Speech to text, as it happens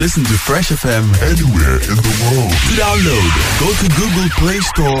Listen to Fresh FM anywhere in the world. To download, go to Google Play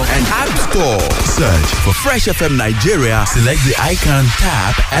Store and App Store. Search for Fresh FM Nigeria. Select the icon,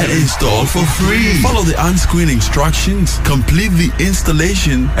 tap, and install for free. Follow the on-screen instructions, complete the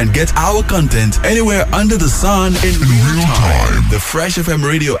installation, and get our content anywhere under the sun in real time. The Fresh FM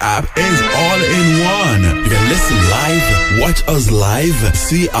radio app is all in one. You can listen live, watch us live,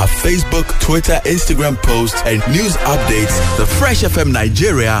 see our Facebook, Twitter, Instagram posts, and news updates. The Fresh FM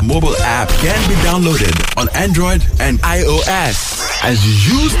Nigeria mobile app can be downloaded on Android and iOS. As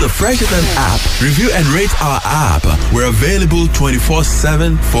you use the Fresh FM app, review and rate our app. We're available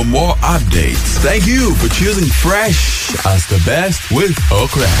 24/7 for more updates. Thank you for choosing Fresh as the best with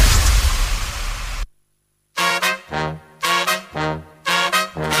Oakrest.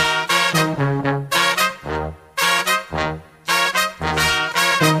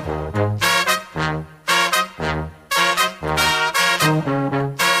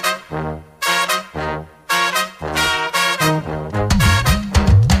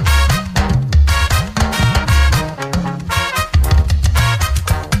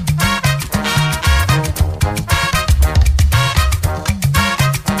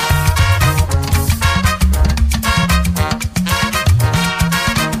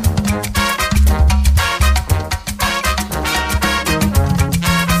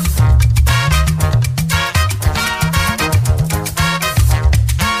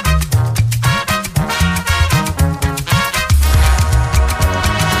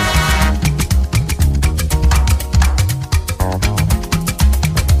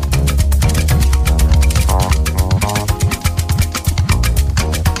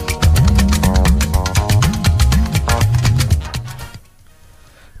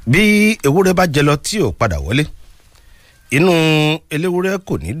 bí ewúrẹ́ bá jẹ lọ tí ò padà wọlé inú eléwúrẹ́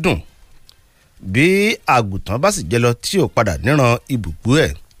kò ní dùn bí àgùntàn bá sì jẹ lọ tí ò padà níran ibùgbé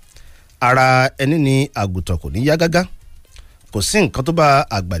ẹ̀ ara ẹni ní àgùntàn kò ní yá gágá kò sí nǹkan tó bá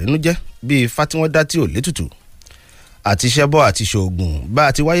àgbà nínú jẹ́ bíi fátíwọ́n dá tí ò létùtù àti ṣẹbọ àti ṣoògùn bá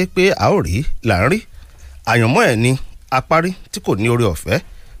a ti wáyé pé a ó rí là ń rí àyànmọ́ ẹ̀ ní apárí tí kò ní oore ọ̀fẹ́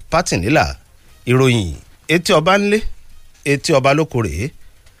pátìnílà ìròyìn etí ọba ńlé etí ọba lóko rèé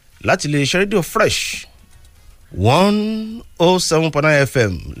láti lè ṣe rédíò Fresh 107.9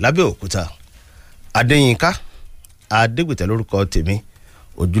 FM lábẹ́òkúta adéyínká adégbìtẹ́ lórúkọ tèmi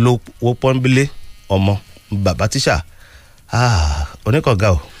ojúlówó pọ́nbílé ọmọ bàbá tíṣà oníkọ̀ọ́gá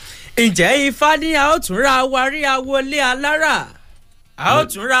o. ǹjẹ́ ifá ní a ó tún ra wa rí awolé alára a ó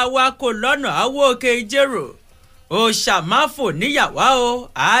tún ra wa kò lọ́nà àwọ̀ òkè ìjẹ́rò òṣàmáfò níyàwá o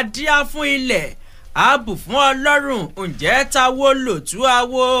àádíá fún ilẹ̀ ààbò fún ọlọ́run ǹjẹ́ táwo lòtú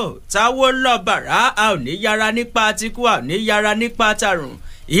awo táwo lọ́bàrá a ò ní yára nípa àtikú a ò ní yára nípa tàrùn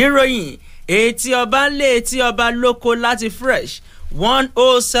ìròyìn etí ọba ńlé etí ọba lóko láti Fresh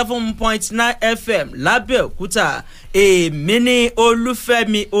 107.9 FM lábẹ́òkúta èmi ní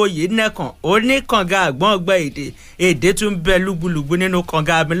olúfẹ́mi oyènẹ́kan oníkànga àgbọ̀ngbẹ̀ èdè tún bẹ lúgbúlùgbú nínú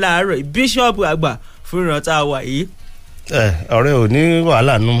kànga mi láàárọ̀ bíṣọ́ọ̀bù àgbà fún ìrántá wa yìí. ọ̀rẹ́ ò ní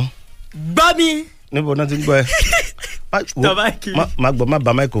wàhálà nù. gbọ́ mi. níbo náà ti gbọ́ ẹ. má gbọ́ má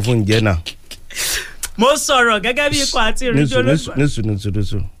ba microphone jẹ́ náà. mo sọ̀rọ̀ gẹ́gẹ́ bí ikọ̀ àti ìrìnjò olóògbé. nísù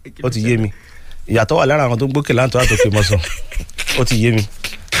ó ti yé mi ìyàtọ̀ wà lára àwọn tó ń gbókè láǹtọ́ àtòkè mọ́sán ó ti yé mi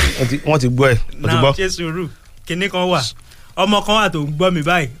wọ́n ti gbọ́ ẹ ó ti gbọ́. náà ṣe sùúrù kinní kan wà ọmọ kan wà tó ń gbọ́ mi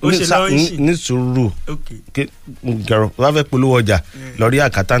báyìí ó ṣe lọ́ọ̀ṣì. ní sùúrù gẹ̀rọ wọ́n fẹ́ polówó ọjà lọ rí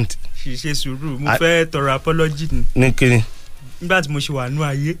àkátàǹtì. ṣe sùúrù mo fẹ́ tọrọ apology ni. ní kíni. nígbà tí mo ṣe wà nú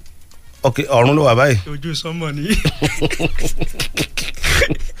ayé. ok ọ̀run ló wà báyìí. ojú sánmọ̀ ni.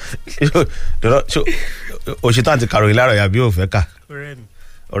 òṣìṣẹ́ àti kàròyìn lára ìyá bí ò fẹ́ kà.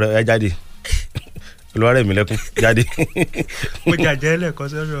 ọ̀rẹ́ ẹ jáde olùwárẹ̀ mi lẹ́kún jáde. mo jàjẹ́ lẹ́ẹ̀kan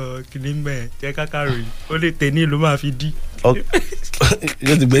sọ́dọ̀ kìnìún mẹ́ẹ̀ jẹ́ kákàròyìn ó lè tẹ̀ ní ìlú máa fi dí.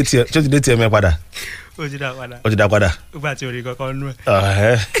 ṣé o ti dé tiẹ̀ mẹ́ padà. ó ti dá padà. ó ti dá padà. nígbà tí orí kankan nú ẹ̀.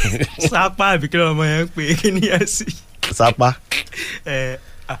 sápá àbí kí lọ́mọ yẹn ń pè é kí ni ẹ sí. sápá.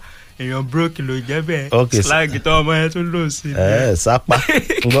 èèyàn brókì ló jẹ́ bẹ́ẹ̀ slang tó ọmọ yẹn tún lò sí. sápá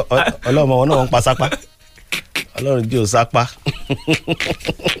ọlọ́mọ wọn náà wọ́n ń pa sápá ọlọ́run jí ò sápá.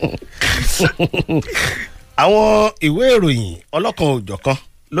 àwọn ìwé ìròyìn ọlọ́kan òjọ̀kan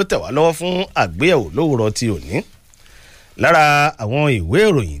ló tẹ̀ wá lọ́wọ́ fún àgbéyẹ̀wò lówùrọ̀ ti òní. lára àwọn ìwé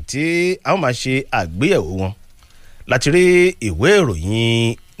ìròyìn tí a ó máa ṣe àgbéyẹ̀wò wọn láti rí ìwé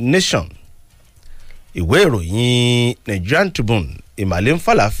ìròyìn Nation, ìwé ìròyìn Nigerian Tribune, ìmàlẹ́ ń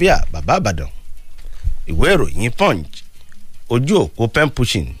fàlàáfíà bàbá àbàdàn, ìwé ìròyìn Punch, ojú òpó pen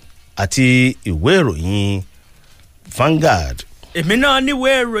pushing àti ìwé ìròyìn Vanguard. èmi náà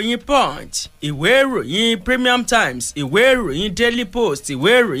níwèé ìròyìn Punch, ìwé ìròyìn Premium Times, ìwé ìròyìn Daily Post,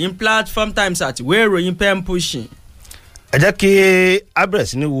 ìwé ìròyìn Platform Times àti ìwé ìròyìn Pen Pushing. ẹ jẹ́ kí a bẹ̀rẹ̀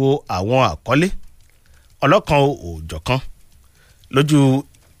sí ní wo àwọn àkọlé ọlọ́kan òòjọ̀kan lójú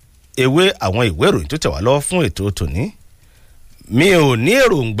ewé àwọn ìwé ìròyìn tó tẹ̀ wá lọ́wọ́ fún ètò tòní. Mi ò ní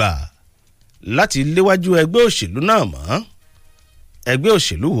èròǹgbà láti léwájú ẹgbẹ́ òṣèlú náà mọ́. Ẹgbẹ́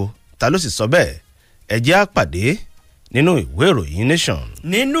òṣèlú wo ta ló sì sọ bẹ́ẹ̀? Ẹ jẹ́ á pàdé nínú ìwé ìròyìn Nation.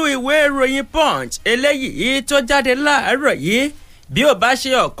 Nínú ìwé ìròyìn Punch eléyìí tó jáde láàárọ̀ yìí, bí ó bá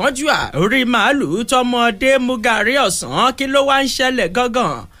ṣe ọ̀kánjúà orí màálùú tọmọdé mú gàrí ọ̀sán, kí ló wá ń ṣẹlẹ̀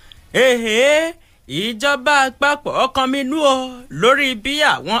gangan? Ìjọba àpapọ̀ kọminú o lórí bí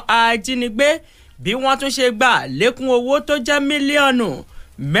àwọn ajínigbé bí wọ́n tún ṣe gba àlékún owó tó jẹ́ mílíọ̀nù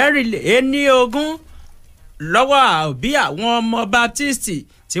 24 lọ́wọ́ bí àwọn ọmọ Baptist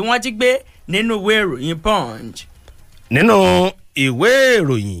tí wọ́n jí gbé nínú ìwé ìròyìn Punch. Nínú ìwé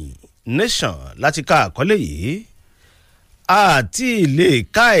ìròyìn Nation láti ka àkọlé yìí, àti lè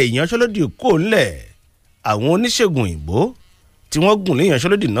ká ìyanṣẹ́lódì kò ńlẹ̀. Àwọn oníṣègùn òyìnbó tí wọ́n gùn lé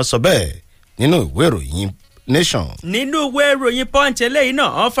ìyanṣẹ́lódì náà sọ bẹ́ẹ̀ nínú ìwé ìròyìn Nation. Nínú ìwé ìròyìn Punch eléyìí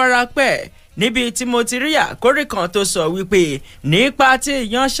náà fara pẹ́ níbi tí mo ti rí àkórí kan tó sọ wípé nípa tí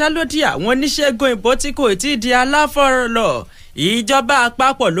ìyanṣẹ́lódì àwọn oníṣègùn òyìnbó tí kò tí ì di aláfọ̀rọ̀lọ̀, ìjọba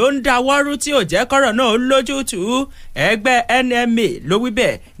àpapọ̀ ló ń dáwọ́rú tí ò jẹ́ kọ́rọ̀ náà lójútùú. Ẹgbẹ́ NMA ló wí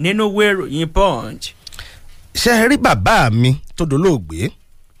bẹ́ẹ̀ nínú ìwé ìròyìn Punch. Ṣé ẹ rí bàbá mi tó dolóògbé?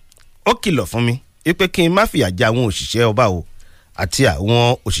 Ó kìlọ̀ fún mi wípé kí n má fìyà jẹ àwọn òṣìṣẹ́ ọba o àti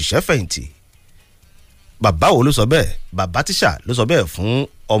àwọn òṣìṣẹ́ fẹ̀yìntì. Bàbá wo ló sọ bẹ́ẹ̀? Bàbá tíṣà ló sọ bẹ́ẹ̀ fún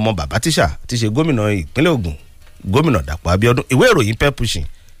ọmọ bàbá tíṣà tí ṣe gómìnà ìpínlẹ̀ Ògùn, gómìnà Dàpọ̀ Abíọ́dún. Ìwé ìròyìn Pen Pushing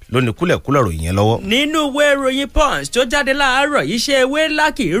ló ní kúlẹ̀kúlẹ̀ ròyìn yẹn lọ́wọ́. Nínú ìwé ìròyìn Punch tó jáde láàárọ̀ yìí, ṣe ewé ńlá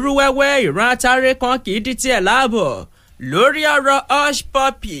kì í rú wẹ́wẹ́, ìran atare kan kì í di tiẹ̀ láàbọ̀. Lórí ọ̀rọ̀ Hush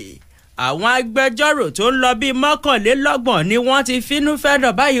Puppy, àwọn agbẹjọ́rò tó ń lọ bíi 21 ni wọ́n ti fínú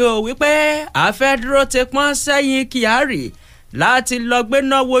fẹ́dọ̀ báyìí o wípé àfẹ́dúró ti pọ́n sẹ́yìn Kyari láti lọ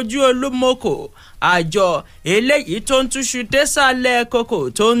gbéná wojú Olúmọ̀kò, àjọ eléyìí tó ń túṣu désàlẹ̀ kòkò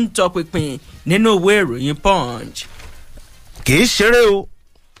tó ń tọpinpin nínú ìwé ìròyìn Punch. Kì í ṣeré o.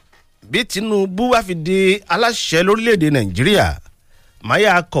 Bí Tinubu wá fi di aláṣẹ lórílẹ̀‐èdè Nàìjíríà,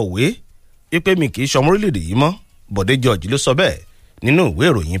 máyà kọ̀wé wípé mi kì í ṣọmọ orílẹ̀‐èdè yìí mọ́. Bọ̀dé George ló sọ bẹ́ẹ̀ nínú ìwé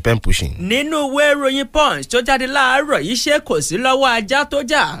ìròyìn Pen Pushing. Nínú ìwé ìròyìn Punch tó jáde láàárọ̀ yìí, ṣe kò sí lọ́wọ́ ajá tó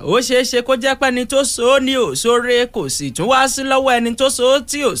jà, ó ṣeé ṣe kó jẹ́ pé ẹni tó so ó ní òṣòre, kò sì tún wá sí lọ́wọ́ ẹni tó so ó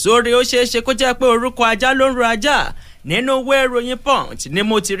tí òṣòre, ó ṣeé ṣe kó jẹ́ pé orúkọ ajá ló ń ro ajá. Nínú ìwé ìròyìn Punch ni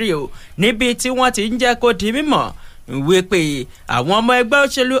mo ti rí o, níbi tí wọ́n ti ń jẹ́ kó di mímọ̀ wípé àwọn ọmọ ẹgbẹ́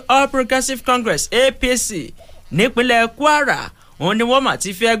òṣèlú All Progressives Congress APC nípínlẹ̀ Kwara, òun ni wọ́n mà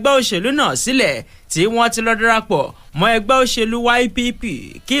ti fi ẹgbẹ́ òṣèlú náà sílẹ̀ tí wọ́n ti lọ darapọ̀ mọ́ ẹgbẹ́ òṣèlú YPP.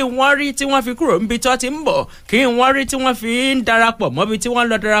 Kí wọ́n rí tí wọ́n fi kúrò níbi tó ti ń bọ̀, kí wọ́n rí tí wọ́n fi ń darapọ̀ mọ́bi tí wọ́n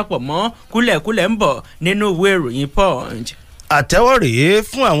lọ darapọ̀ mọ́, kúlẹ̀kúlẹ̀ ń bọ̀ nínú ìwé ìròyìn Punch. Àtẹ́wọ́ rèé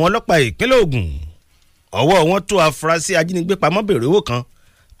fún àwọn ọlọ́pàá ìpínlẹ̀ Ògùn. Ọwọ́ wọn tó afurasí ajínigbé pamọ́ bèrè owó kan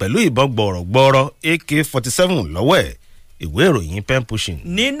pẹ̀lú ìbọn gbọ̀rọ̀gbọ̀rọ̀ AK-47 lọ́wọ́ ẹ̀. Ìwé ìròyìn Pen Pushing.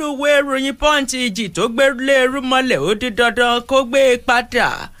 Nínú ìwé ìròyìn Punch, ìjì tó gbé lérú mọ́lẹ̀ ó di dandan kó gbé e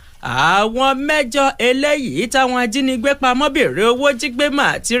padà. Àwọn 8 eléyìí táwọn ajínigbé pamọ́ bèrè owó jígbé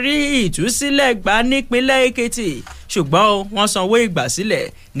mà ti rí ìtúsílẹ̀ gbà nípínlẹ̀ Èkìtì, ṣùgbọ́n wọ́n sanwó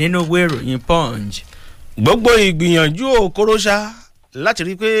ìgbàsílẹ̀ nínú ìwé ìròyìn Punch. Gbogbo ìgbìyànjú òkúròṣà láti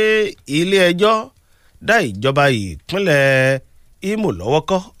rí pé ilé ẹjọ́ dá ìjọba ìpínlẹ̀ Imo lọ́wọ́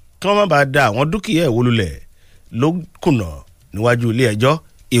kọ́ kí wọ́n má bàa da àwọn dúkìá ẹ̀ wó lulẹ̀ ló kùnà níwájú ilé ẹjọ́.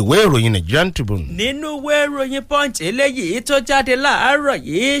 Ìwé ìròyìn Nigerian Tribune. Nínú ìwé ìròyìn Punch eléyìí tó jáde láàárọ̀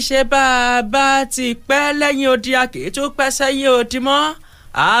yìí, ṣe bá a bá ti pẹ́ lẹ́yìn odi àkè tó pẹ́ sẹ́yìn odi mọ́.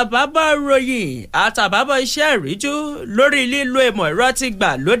 Àbábọ̀ ròyìn àtàbábọ̀ iṣẹ́ ìríjú lórí lílo ìmọ̀ ẹ̀rọ ti gbà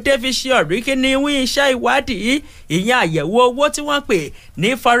ló dé fi ṣe ọ̀ríkíní wí iṣẹ́ ìwádìí, ìyẹn àyẹ̀wò owó tí wọ́n pè ní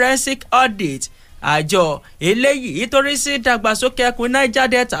forensic audit. Àjọ eléyìí torí sí ìdàgbàsókè ẹkùn Niger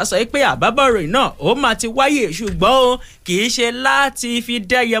Delta sọ pé àbábọ̀ ròyìn náà ó máa ti wáyé, ṣùgbọ́n kì í ṣe láti fi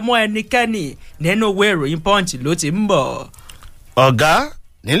dẹ́yẹ mọ́ ẹnikẹ́ni. Nínú ìwé ìròyìn Punch ló ti ń bọ̀. Ọ̀gá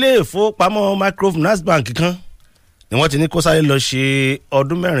nílé ìfowópamọ́ Microfinance Bank kan ni wọ́n ti ní kó sáré lọ ṣe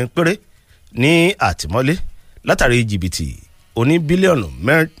ọdún 4 péré ní àtìmọ́lé látàrí jìbìtì oní bílíọ̀nù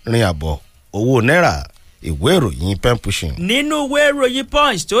 4.5 owó náírà. ìwé ìròyìn pen pushing. nínú ìwé ìròyìn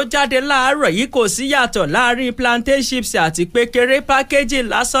punch tó jáde láàárọ̀ yìí kò sí yàtọ̀ láàrin plantain chips àti pékeré packaging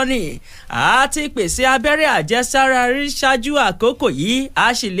lásán ni àti pèsè abẹ́rẹ́ àjẹsára rí ṣáájú àkókò yìí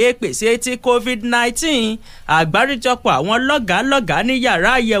a sì lè pèsè ti covid-19 àgbáríjọpọ̀ àwọn lọ́gàálọ́gàá ní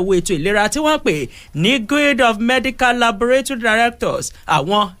yàrá àyẹ̀wò ètò ìlera tí wọ́n pè ní Guild of Medical Laboratory Directors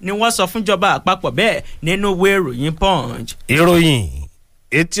àwọn ni wọ́n sọ fúnjọba àpapọ̀ bẹ́ẹ̀ nínú ìwé ìròyìn punch. ìròyìn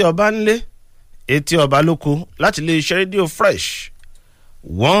etí ọba ńlé etí ọba lóko láti lè ṣe rédíò fresh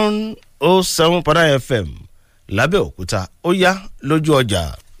 107.9 FM lábẹ́òkúta ó yá lójú ọjà.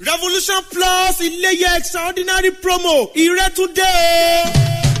 Revolution Plus iléyẹ extraordinary promo ìrẹ́túndé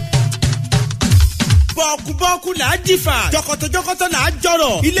bọ́ọ̀kú là á jìfà jọkọ̀tọ̀jọkọ̀tọ̀ là á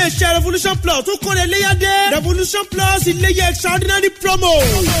jọ̀rọ̀ iléeṣẹ́ Revolution Plus tún kọ́ni ẹlẹ́yàdé Revolution Plus iléyẹ extraordinary promo.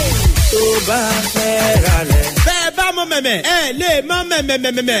 tó bá fẹ́ ra lẹ̀. bẹ́ẹ̀ bá mọ mẹ̀mẹ̀ ẹ lè má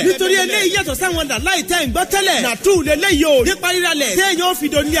mẹ̀mẹ̀mẹ̀mẹ̀. nítorí eléyìí yàtọ̀ sáwọn làláì tẹ́ ń gbọ́ tẹ́lẹ̀. nàtú lélẹ́yìí o nípa ríra lẹ̀. téèyàn ò fi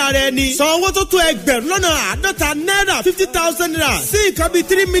dòní ara ẹni. san owó tó tó ẹgbẹ̀rún lọ́nà àádọ́ta náírà 50,000 naira sí nǹkan bíi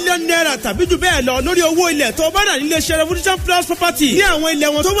 3 million naira tàbí jù bẹ́ẹ̀ lọ lórí owó ilẹ̀ tó bá dà nílé iṣẹ́ Revolution Plus property ní àwọn ilẹ̀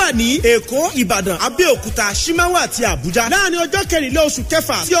wọn tó wà ní Èkó, Ìbàdàn, Abẹ́òkúta, Ṣímáwá àti Àbújá. láàrin ọjọ́ kẹrìnlá oṣù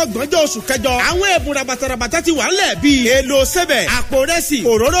kẹfà sí ọgbọ̀njọ́ oṣù kẹjọ àwọn ẹ̀bùn rabatarabata ti wà ńlẹ̀ bíi èlò sẹ́bẹ̀, àpò rẹ́sì,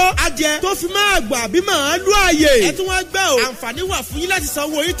 òróró, adìẹ tó fi máa gbà bí màá lú àyè. ẹ tún wá gbẹ́ o àǹfààní wà fún yín láti san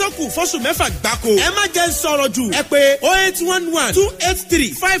owó yín tó kù fọ́sù mẹ́fà gbáko. ẹ má jẹ́ sọ̀rọ̀ jù ẹ pé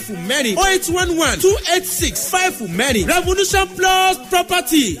 0811283 5 mẹ́rin 0811286 5 mẹ́rin Revolution Plus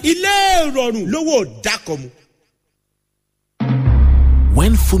property ilé ìrọ̀rùn lówó dákọ̀mù.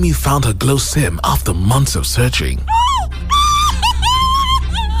 When Fumi found her glow sim after months of searching,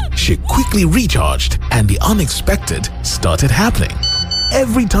 she quickly recharged and the unexpected started happening.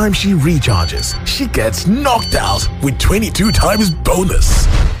 Every time she recharges, she gets knocked out with 22 times bonus.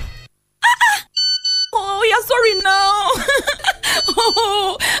 Oh, yeah, sorry now.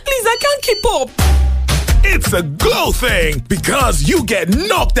 Oh, please, I can't keep up. It's a glow thing because you get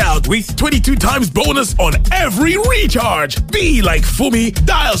knocked out with 22 times bonus on every recharge. Be like Fumi,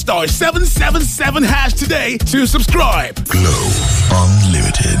 dial star 777 hash today to subscribe. Glow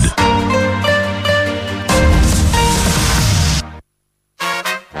Unlimited.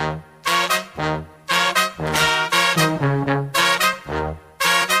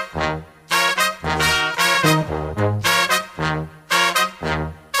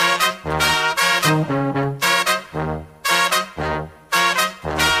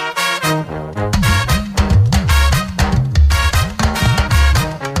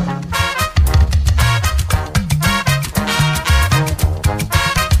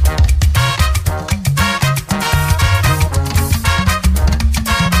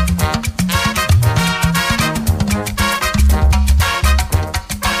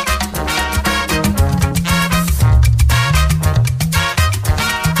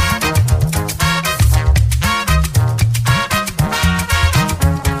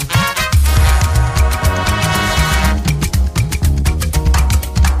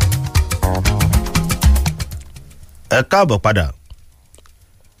 ẹ káàbọ̀ padà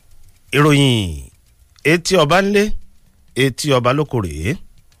ìròyìn etí ọba ńlé etí ọba lóko rèé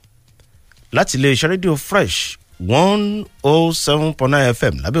láti iléeṣẹ́ rédíò fresh 107.9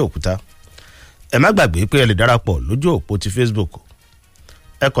 FM lábẹ́òkúta ẹ má gbàgbé pé ẹ lè darapọ̀ lójú òpó ti Facebook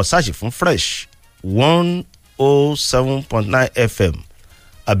ẹ kàn sáàṣì fún fresh 107.9 FM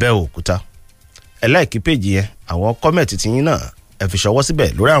abẹ́òkúta ẹ láìkí péjì yẹn àwọn kọ́mẹ̀tì tiyín náà ẹ fi ṣọwọ́ síbẹ̀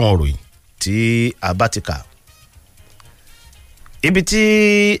lórí àwọn ìròyìn tí a bá ti kà. Ibi tí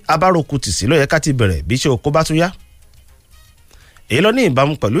abárokù tì sí ló yẹ ká ti bẹ̀rẹ̀ bí iṣẹ́ oko bá tún yá. Èyí lọ ní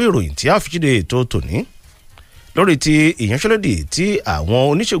ìbámu pẹ̀lú ìròyìn tí a fi ṣíde ètò tòní lórí ti ìyanṣẹ́lódì tí àwọn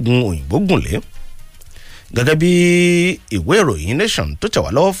oníṣègùn òyìnbó gùnlé. Gẹ́gẹ́ bí ìwé ìròyìn Nation tó tẹ̀ wá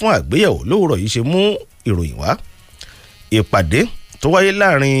lọ́wọ́ fún àgbéyẹ̀wò lówùrọ̀ yìí ṣe mú ìròyìn wá. Ìpàdé tó wáyé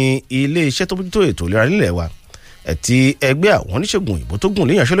láàrin ilé iṣẹ́ tó bójútó ètò ìlera nílẹ̀ wa àti ẹgbẹ́ àwọn oníṣègùn òyìnbó tó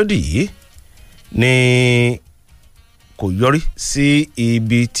gùnlé ìyanṣẹ́lódì yìí ni kò yọrí sí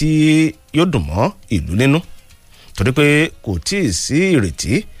ibi tí yóò dùn mọ́ ìlú nínú torí pé kò tíì sí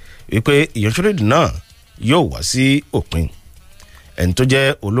ìrètí wípé ìyanṣẹ́lódì náà yóò wá sí òpin. Ẹni tó jẹ́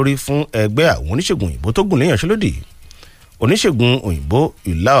olórí fún ẹgbẹ́ àwọn oníṣègùn òyìnbó tó gùn lé ìyanṣẹ́lódì oníṣègùn òyìnbó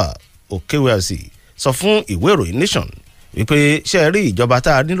Ìlàwà Òkèwàsì sọ fún ìwé ìròyìn Nation wípé ṣe rí ìjọba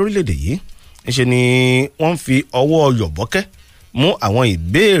tá a ní lórílẹ̀‐èdè yìí níṣe ni wọ́n ń fi ọwọ́ yọ̀bọ́kẹ́ mú àwọn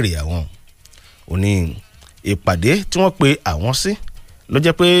ìbéèrè àwọn òní ìpàdé tí wọ́n pe àwọn sí ló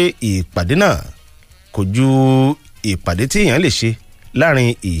jẹ́ pé ìpàdé náà kò ju ìpàdé tí èèyàn lè ṣe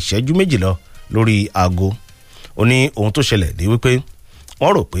láàrin ìṣẹ́jú méjì lọ lórí aago. Ó ní ohun tó ṣẹlẹ̀ ní wípé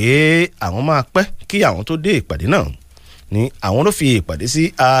wọ́n rò pé àwọn máa pẹ́ kí àwọn tó dé ìpàdé náà ni àwọn ló fi ìpàdé sí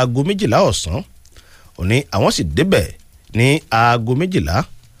aago 12 ọ̀sán ó ní àwọn sì débẹ̀ ní aago 12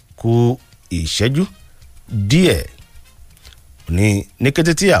 kù ìṣẹ́jú díẹ̀ ó ní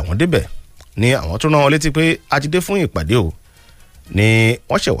kété tí àwọn débẹ̀ ni àwọn tó rán wọn létí pé a ti dé fún ìpàdé o ni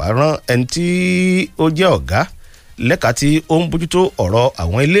wọ́n ṣẹ̀ wá rán ẹni tí ó jẹ́ ọ̀gá lẹ́ka tí ó ń bójútó ọ̀rọ̀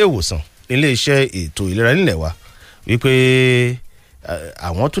àwọn ilé ìwòsàn nílé iṣẹ́ ètò ìlera nílẹ̀ wa wípé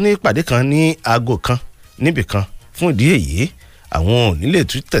àwọn tún ní ìpàdé kan ní aago kan níbì kan fún ìdí èyí àwọn ò ní lè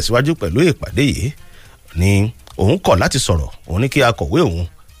tún tẹ̀síwájú pẹ̀lú ìpàdé yìí ni òun kọ̀ láti sọ̀rọ̀ òun ní kí akọ̀wé òun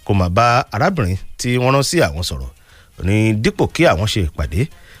kó máa bá arábìnrin tí wọ́n rán sí àwọn sọ̀rọ̀ ní dípò kí àwọn ṣe ìpàdé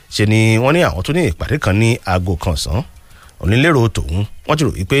ṣe ni wọ́n ní àwọn tún ní ìpàdé kan ní aago kan ọ̀sán onílérò tòun wọ́n ti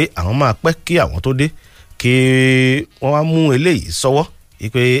rò wípé àwọn máa pẹ́ kí àwọn tó dé kí wọ́n wá mú eléyìí sọ́wọ́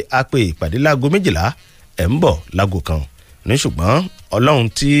wípé a pè ìpàdé láago 12 ẹ̀ ń bọ̀ láago kan ní ṣùgbọ́n ọlọ́run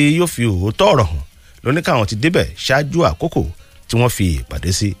tí yóò fi òótọ́ ọ̀rọ̀ hàn ló ní káwọn ti débẹ̀ ṣáájú àkókò tí wọ́n fi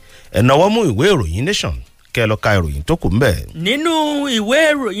ìpàdé sí ẹ̀nàwọ́ mú ìwé ìròyìn Nation kẹ́ lọ ka ìròyìn tó kù ń bẹ̀. nínú ìwé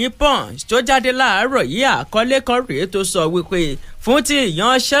ìròyìn Punch tó jáde láàárọ̀ yìí àkọlé kan rèé tó sọ wípé fún ti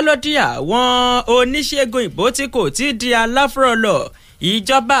ìyanṣẹ́lódì àwọn oníṣègùn ìbò tí kò tí di aláfọ̀rọ̀lọ̀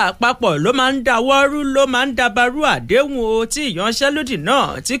ìjọba àpapọ̀ ló máa ń dáwọ́rú ló máa ń dabarú àdéhùn o tí ìyanṣẹ́lódì náà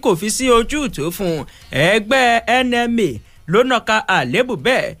tí kò fi sí ojútùú fún ẹgbẹ́ NMA ló nàka àlébù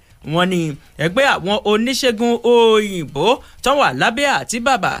bẹ́ẹ̀ wọ́n ní ẹgbẹ́ àwọn oníṣègùn òyìnbó tó wà lábẹ́ àti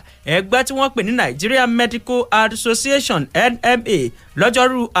bàbá ẹgbẹ́ tí wọ́n pè ní Nigeria Medical Association NMA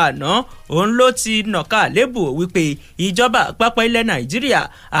lọ́jọ́rú àná òun ló ti nàka àlébù wípé ìjọba àpapọ̀ ilẹ̀ Nàìjíríà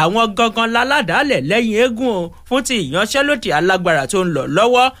àwọn gangan láládàálẹ̀ lẹ́yìn eégún o fún ti ìyanṣẹ́lódì alágbára tó ń lọ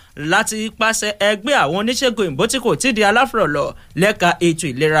lọ́wọ́ láti pàṣẹ ẹgbẹ́ àwọn oníṣègùn òyìnbó tí kò tí di aláfọ̀rọ̀lọ̀ lẹ́ka ètò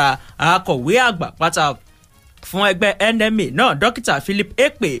ìlera akọ̀wé àgbà pátá fún ẹgbẹ́ NMA náà dókítà Philip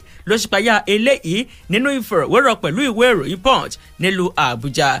Ekpe ló ṣípayá eléyìí nínú ìfọ̀rọ̀wérọ̀ pẹ̀lú ìwé ìròyìn Punch nílùú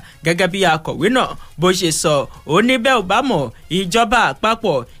Àbújá gẹ́gẹ́ bí akọ̀wé náà bó ṣe sọ ó ní bẹ́ẹ̀ ò bá mọ̀ ìjọba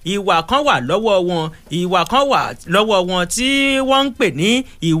àpapọ̀ ìwà kan wà lọ́wọ́ wọn tí wọ́n ń pè ní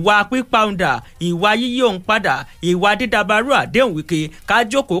ìwà pípàùndà ìwà yíyí òun padà ìwà dídàbarú àdéhùn wípé ká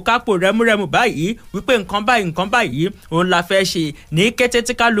jókòó kápò rẹ́múrẹ́mú báyìí wípé nǹkan báyìí òun la fẹ́ ṣe ní kété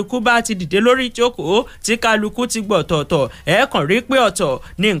tí kálukú bá ti dìde lórí ìjókòó tí kálukú ti gbọ́ ọ̀tọ̀ọ̀tọ̀ ẹ kàn rí pé ọ̀tọ̀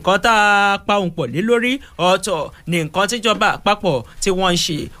ní nǹkan tá a pa òun pọ̀ lé lórí ọ̀tọ̀ ní nǹkan tíjọba àpapọ̀ tí wọ́n ń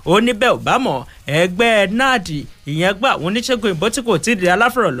ṣe ó ní bẹ́ẹ̀ ò bá mọ̀ ẹgbẹ́ NAD ìyẹn gbà àwọn oníṣègùn ìbò tí kò tí ì di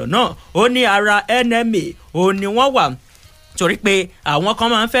aláfọ̀rọ̀lọ̀ náà ó ní ara NMA ó ní wọ́n wà torí pé àwọn kan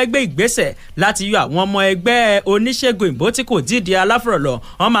máa ń fẹ́ gbé ìgbésẹ̀ láti yọ àwọn ọmọ ẹgbẹ́ oníṣègùn ìbò tí kò dídì aláfọ̀rọ̀lọ̀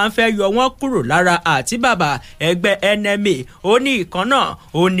wọ́n máa ń fẹ́ yọ wọ́n kúrò lára àti bàbá ẹgbẹ́ NMA ó ní ìkan náà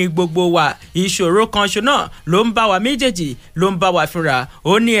ó ní gbogbo wa ìṣòro kan ṣo náà ló ń bá wa méjèèjì ló ń bá wa fínra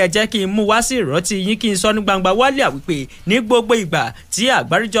ó ní ẹ jẹ́ kí n mú wá sí ìrántí yín kí n sọ ní gbangba wálé àwípé ní gbogbo ìgbà tí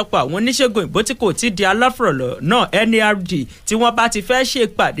àgbáríjọpọ̀ àwọn oníṣègùn ìbò tí kò dídì aláfọ̀rọ̀lọ̀ náà NARD tí wọ́n bá ti fẹ́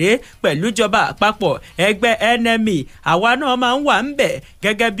ṣèpàdé pẹ̀lú ìjọba àpapọ̀ ẹgbẹ́ NMA àwa náà máa ń wà ń bẹ̀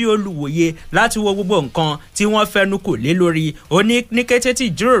gẹ́gẹ́ bí olùwòye láti wo gbogbo nǹkan tí wọ́n fẹnu kò lé lórí ó ní kété tí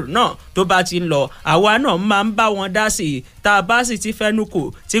ìjíròrò náà tó bá ti ń lọ àwa náà máa ń bá wọn dá sí i tá a bá sì ti fẹnu kò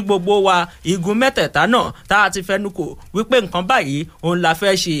tí gbogbo wa igun mẹ́tẹ̀ẹ̀ta náà tá a ti fẹnu kò wípé nǹkan báyìí òun la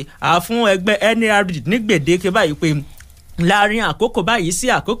fẹ́ ṣe àfún ẹgbẹ́ NARD ní gbèdéke báyìí pé láàrin àkókò báyìí sí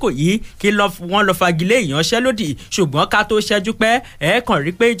àkókò yìí kí wọ́n lọ fagilé ìyanṣẹ́lódì ṣùgbọ́n ká tó ṣẹ́jú pẹ́ ẹ kàn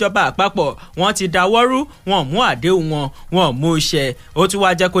rí pé ìjọba àpapọ̀ wọ́n ti dáwọ́rú wọn mú àdéhùn wọn mú iṣẹ́ ó tún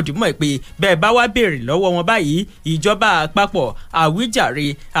wáá jẹ́ kó dìmọ̀ pé bẹ́ẹ̀ bá wá béèrè lọ́wọ́ wọn báyìí ìjọba àpapọ̀ àwíjàre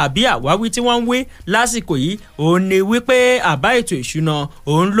àbí àwáwí tí wọ́n ń wí lásìkò yìí òun ni wípé àbá ètò ìṣúná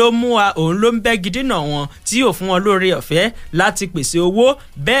òun ló ń bẹ́ gidina wọn tí yóò fún wọn lóore ọ̀fẹ́ láti pèsè owó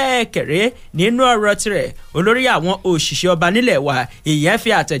bẹ́ẹ̀ kẹ̀rẹ́ nínú ọ̀rọ̀ tirẹ̀ olórí àwọn òṣìṣẹ́ ọba nílẹ̀ wa ìyẹn fi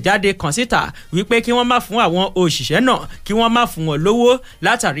àtẹ̀jáde kan síta wípé kí wọ́n má fún àwọn òṣìṣẹ́ náà kí wọ́n má fún wọn lówó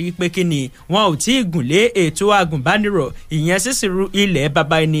látàrí pé kí ni wọn ò tí ì gùnlé ètò agùnbánirọ̀ ìyẹn sísìrú ilẹ̀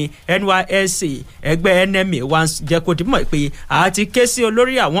baba ẹni NYSC ẹgbẹ́ NMA wa jẹ́ kó dìmọ̀ pé àti ké sí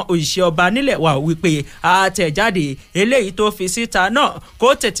olórí àwọn òṣìṣẹ́ ọba nílẹ̀ wa wípé àtẹ̀jáde eléyìí tó fi síta náà kó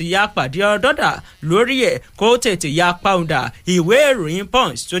tètè ya pàdé ọdọ́dà lórí ẹ̀ kó tètè ya pàùndà ìwé ìròyìn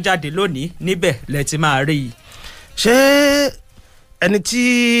Punch tó jáde lónìí níbẹ̀ lẹ ti máa rí i. ṣé ẹni tí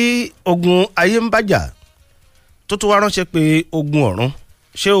ogun ayé ń bájà tó tún wá ránṣẹ́ pé ogun ọ̀run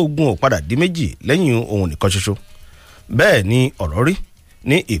ṣé ogun ò padà di méjì lẹ́yìn ohun nìkan ṣoṣo bẹ́ẹ̀ ni ọ̀rọ̀ rí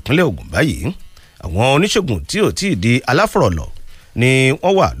ní ìpínlẹ̀ Ògùn báyìí àwọn oníṣègùn tí ò tí ì di aláfọ̀rọ̀lọ̀ ni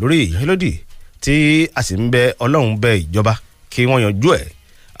wọ́n wà lórí ìyanṣẹ́lódì tí a sì ń bẹ Ọlọ́run bẹ ìjọba kí wọ́n yanjú ẹ̀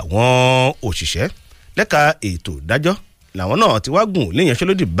àwọn òṣìṣẹ́ lẹ́ka ètò ìdájọ́ làwọn náà ti wá gùn lé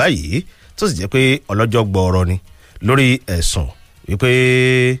ìyanṣẹ́lódì báyìí tó sì jẹ́ pé ọlọ́jọ́ gbọ́ọ̀rọ̀ ni lórí ẹ̀sùn wípé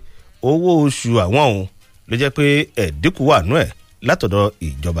owó oṣù àwọn òun ló jẹ́ pé ẹ̀dínkù wà nú ẹ̀ látọ̀dọ̀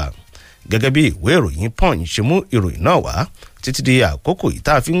ìjọba. Gẹ́gẹ́ bí ìwé ìròyìn Punch ṣe mú ìròyìn náà wá títí di àkókò yìí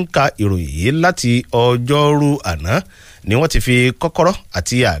tá a fi ń ka ìròyìn yìí láti ọjọ́rú àná ni wọ́n ti fi kọ́kọ́rọ́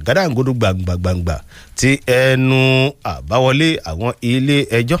àti àgádágodo gbàǹgbàǹgbà ti ẹnu àbáwọlé àwọn ilé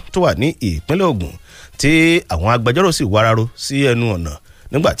ẹjọ́ tó wà ní ìpínlẹ̀ Ògùn tí àwọn agbẹjọ́rò sì wararo sí ẹnu ọ̀nà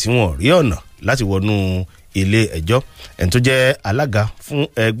nígbà tí wọ́n rí ọ̀nà láti wọnú ilé ẹjọ́. ẹni tó jẹ́ alága fún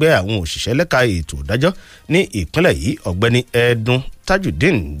ẹgbẹ́ àwọn òṣìṣẹ́ lẹ́ka ètò ìdájọ́ ní ìpínlẹ̀ yìí ọ̀gbẹ́ni Ẹ̀dùn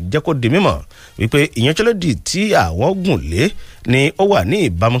Tajudeen jẹ́ kó di mímọ̀ wípé ìyanṣẹ́lódì tí àwọn gùn lé ni ó wà ní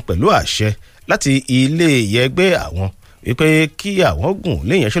ìbámu pẹ̀lú àṣẹ láti ilé ẹgbẹ́ àwọn wípé kí àwọn gùn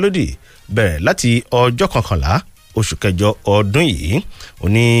lé ìyanṣẹ́lódì bẹ̀rẹ̀ láti ọjọ́ 11 oṣù kẹjọ ọdún yìí. ó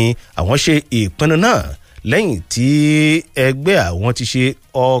ní àwọn ṣe ìpinnu náà lẹ́yìn tí ẹgbẹ́ àwọn ti ṣe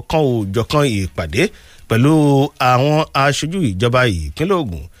ọ̀kan òjọ̀kan ìpàdé pẹ̀lú àwọn aṣojú ìjọba ìpínlẹ̀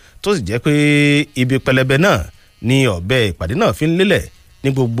Ògùn tó sì jẹ́ pé ibi pẹlẹbẹ náà ni ọ̀bẹ ìpàdé náà fi ń lélẹ̀ ní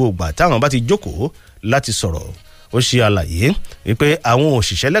gbogbo ìgbà táwọn bá ti jókòó láti sọ̀rọ̀. ó ṣe àlàyé wípé àwọn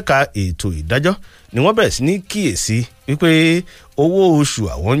òṣìṣẹ́ lẹ́ka ètò ìdájọ́ ni wọ́n bẹ̀rẹ̀ sí ní kíyèsí wípé owó oṣù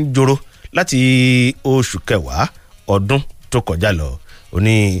àwọn ń joro láti oṣù kẹwàá ọdún tó kọjá lọ. ó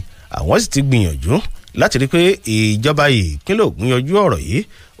ní àwọn sì ti gbìyànjú láti rí pé ìjọba ìpínlẹ̀ Ògùn yanjú ọ̀rọ̀ yìí.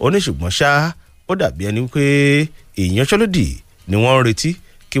 ó ní ṣùgbọ́n ṣá ó dàbí ẹni pé ìyanṣẹ́lódì ni wọ́n ń retí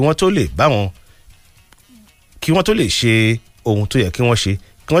kí wọ́n tó lè ṣe ohun tó yẹ kí wọ́n ṣe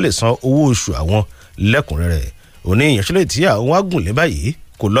kí wọ́n lè san owó oṣù àwọn lẹ́kùnrẹ́rẹ́. ó ní ìyanṣẹ́lódì tí àwọn wá gùn lé báyìí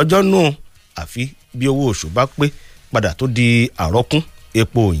kò lọ́jọ́ nù àfi bí owó oṣù bá pé padà tó di àrọ́kún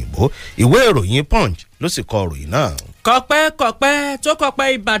epo òyìnbó. ìwé ìròyìn Punch ló sì kọ ìròyìn náà. kọpẹ́ tó kọpẹ́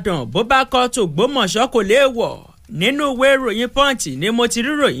Ìbàdàn bó bá kọ tògbómọ̀ṣọ́ kò léèwọ̀. nínú ìwé ìròyìn Punch ni mo ti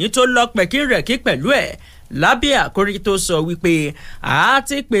rí ìròyìn tó lọ pẹ̀kínrẹ̀kí pẹ̀lú ẹ̀ lábẹ́ àkórí tó sọ wípé a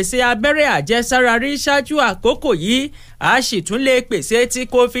ti pèsè abẹ́rẹ́ àjẹsára rí ṣáájú àkókò yìí a sì tún lè pèsè ti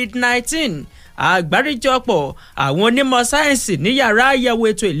COVID-19. àgbáríjọpọ̀ àwọn onímọ̀ sáyẹ́ǹsì ní yàrá àyẹ̀wò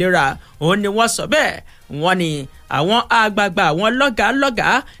ètò ìlera òun ni wọ́n sọ bẹ́ẹ̀. wọ́n ní àwọn àgbààgbà àwọn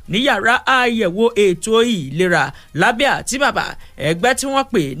lọ́gàálọ́gàá ní yàrá àyẹ̀wò ètò ìlera lábẹ́ àti bàbá ẹgbẹ́ tí wọ́n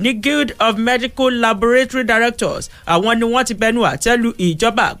pè ní Guild of Medical Laboratory Directors àwọn ni wọ́n ti bẹnu àtẹ́lu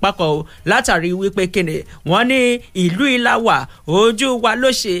ìjọba àpapọ̀ látàrí wípé kíni wọ́n ní ìlú ìlàwà ojú wa ló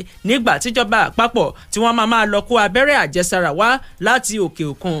ṣe nígbà tíjọba àpapọ̀ tí wọ́n máa lọ kó abẹ́rẹ́ àjẹsára wá láti òkè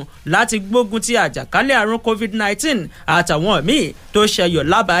òkun láti gbógun ti àjàkálẹ̀ àrùn COVID-19 àtàwọn míì tó ṣẹyọ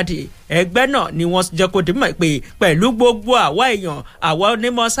lábàdì. ẹgbẹ́ náà ni wọ́n jẹ́ kó dìímọ̀ pé pẹ̀lú gbogbo àwa èèyàn àwa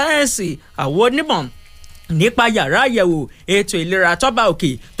onímọ̀ sáyẹ́ǹsì àwọn onímọ̀ nípa yàrá àyẹ̀wò ètò ìlera tọ́ba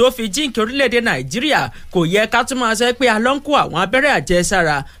òkè tó fi jíǹkì orílẹ̀-èdè Nàìjíríà kò yẹ ká tún máa sọ pé a lọ ń kó àwọn abẹ́rẹ́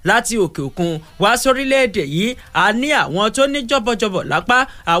àjẹsára láti òkè òkun wá sórílẹ̀-èdè yìí. a ní àwọn tó ní jọ̀bọ̀jọ̀bọ̀ lápá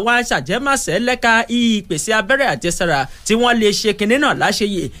àwọn aṣàjẹmàṣẹ́ lẹ́ka ìpèsè abẹ́rẹ́ àjẹsára tí wọ́n lè ṣe kinní náà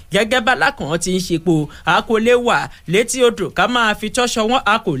láṣeyè gẹ́gẹ́ bá lákàn ti ń ṣepo. a kò lè wà létí odò ká máa fi tọ́ṣọ wọn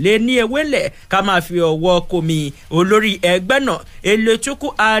a kò lè ní ewélẹ̀ ká máa fi ọwọ́ komi. olórí ẹgbẹ́ náà Elechukwu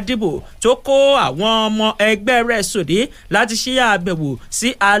Adibo tó kó àwọn ọmọ ẹgbẹ́ rẹ̀ sòdí láti ṣe àbẹ̀wò sí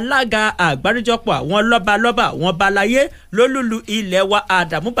alága àgbáríjọpọ̀ àwọn lọ́balọ́ba àwọn balayé lólùlù ilẹ̀ wa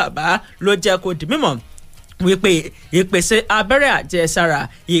Àdàmú Bàbá ló jẹ́ kó di mímọ̀ wípé ìpèsè abẹ́rẹ́ àjẹsára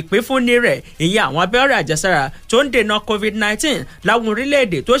ìpínfúnni rẹ̀ èyí àwọn abẹ́rẹ́ àjẹsára tó ń dènà COVID-19 láwọn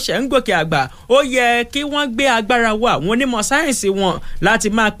orílẹ̀-èdè tó ṣẹ̀ ń gòkè àgbà ó yẹ kí wọ́n gbé agbára wọ àwọn onímọ̀ sáyẹ́ǹsì wọn láti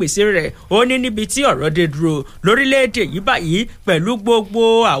máa pèsè rẹ̀. ó ní níbi tí ọ̀rọ̀ dé dúró lórílẹ̀-èdè yìí báyìí pẹ̀lú gbogbo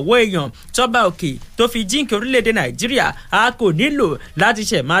àwọn èèyàn tọ́ba òkè tó fi jíǹkì orílẹ̀-èdè Nàìjíríà a kò nílò láti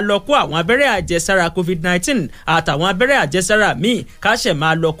ṣẹ̀ máa lọ kó àwọn abẹ́rẹ́ àjẹsára COVID-19 àtàwọn abẹ́rẹ́ àjẹsára míì ká ṣẹ̀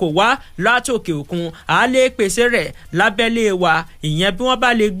máa lọ kó wá látòkè òkun a lè pèsè rẹ̀ lábẹ́lé wa. ìyẹn bí wọ́n bá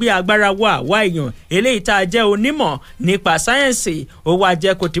lè gbé agbára wọ àwa èèyàn eléyìí tá a jẹ́ onímọ̀ nípa sáyẹ́ǹsì ó wá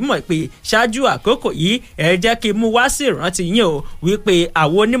jẹ́ kó tí mọ̀ pé ṣáájú àkókò yìí ẹ jẹ́ kí mú wá sí ìrántí yín o wípé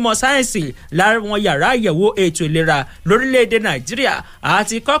àwọn onímọ̀ sáyẹ́ǹsì láwọn yàrá àyẹ̀wò ètò ìlera lórílẹ̀‐èdè Nàìjíríà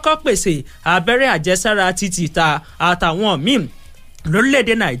àti kọ́kọ́ pèsè abẹ́rẹ́ àjẹsára títì ta àtàwọn míì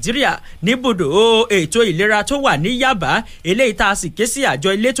lórílẹ̀‐èdè Nàìjíríà níbùdó ètò ìlera tó wà ní Yaba eléyìí tá a sì ké sí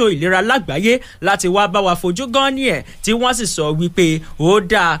àjọ elétò ìlera lágbàáyé láti wá bá wa fojú gan ni ẹ̀ tí wọ́n sì sọ wípé ó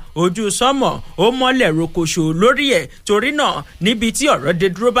dáa ojú sọ́mọ̀ ó mọ́lẹ̀ rokoṣo lórí ẹ̀. torí náà níbi tí ọ̀rọ̀ dé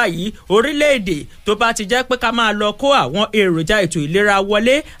dúró báyìí orílẹ̀‐èdè tó bá ti jẹ́ pé ká máa lọ kó àwọn èròjà ètò ìlera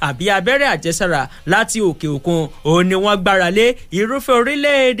wọlé àbí abẹ́rẹ́ àjẹsára láti òkè òkun òun ni wọ́n gbára lé irúfẹ́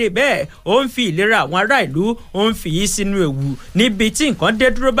orílẹ̀‐èdè bẹ́ẹ̀ ó ń fi ìlera àwọn ará ìlú ó ń fi yí sínú ewu níbi tí nǹkan dé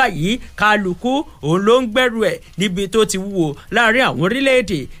dúró báyìí kálukú òun ló ń gbẹ́rù ẹ̀ níbi tó ti wúwo láàrin àwọn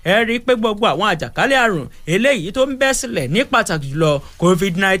orílẹ̀-èdè ẹ rí i pé gbogbo àwọn àjàkálẹ̀ àrùn eléyìí tó ń bẹ́ sílẹ̀ ní pàtàkì jùlọ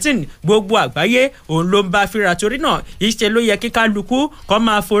COVID-19 gbogbo àgbáyé òun ló ń bá fíra torí náà ìṣe ló yẹ kí kálukú kó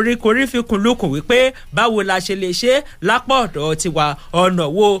máa forí korí fikùn lukùn wípé báwo la ṣe lè ṣe lápá ọ̀dọ̀ tiwa ọ̀nà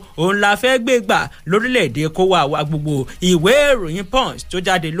wo òun la fẹ́ gbé gbà lórílẹ̀‐èdè kó wà wá gbogbo ìwé ìròyìn Punch tó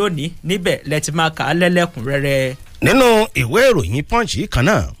jáde lónìí níbẹ̀ lẹ́tí máa kà á lẹ́lẹ́kùnrẹ́rẹ́. nínú ìwé ìròyìn Punch yìí kan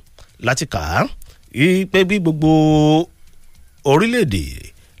náà láti kà á pé bí gbogbo orílẹ̀‐èdè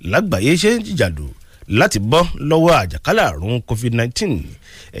lágbàáyé ṣe ń jìjàdù láti bọ́ lọ́wọ́ àjàkálẹ̀ àrùn COVID-19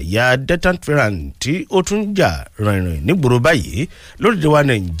 ẹ̀yà delta variant tí ó tún jà rìnrìn nígboro báyìí lórílẹ̀‐èdè wa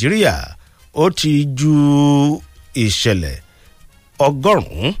Nàìjíríà ó ti ju ìṣẹ̀lẹ̀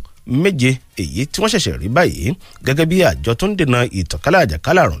 107 èyí tí wọ́n ṣẹ̀ṣẹ̀ rí báyìí gẹ́gẹ́ bí àjọ tó ń dènà ìtànkálẹ̀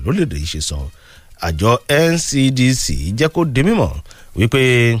àjàkálẹ̀ àrùn lórílẹ̀‐èdè yìí ṣe sọ àjọ NCDC jẹ́ kó di mímọ̀ wípé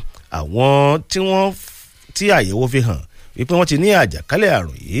àwọn tí àyẹ̀wò fi hàn wípé wọ́n ti ní àjàkálẹ̀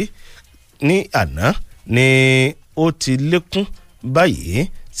àrùn yìí ní àná ni ó ti lékún báyìí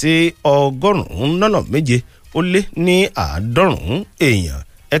sí 107 ó lé ní 90 èèyàn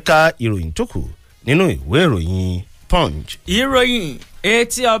ẹ̀ka ìròyìn tó kù nínú ìwé ìròyìn Punch. ìròyìn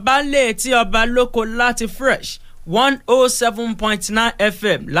etí ọba lé etí ọba lóko láti Fresh 107.9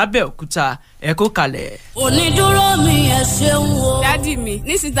 FM lábẹ́òkúta ẹ kú kalẹ̀. onídúró mi ẹ ṣeun o. dádì mi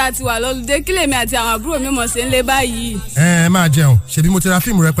nísìta ti wà lọ́lùdé kílẹ̀ mi àti àwọn àbúrò mi mọ̀ sí ń lé báyìí. ẹ máa jẹun ṣebí mo ti ra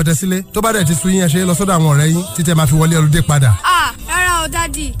fíìmù rẹpẹtẹ sílé tó bá dẹ̀ ti sun yín ẹ ṣe lọ sọ́dọ̀ àwọn ọ̀rẹ́ yín títẹ̀ máa fi wọlé ọlùdé padà. rárá o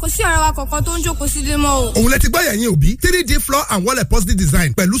dádì kò sí ọ̀rẹ́ wa kankan tó ń jókòó sílé mọ́ o. òun lẹ ti gbọ́ yẹ̀yìn òbí 3D floor and wall upholstery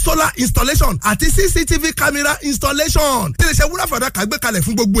design pẹ̀lú solar installation àti CCTV camera installation tí lè ṣe wúrà fàdákà gbé kalẹ̀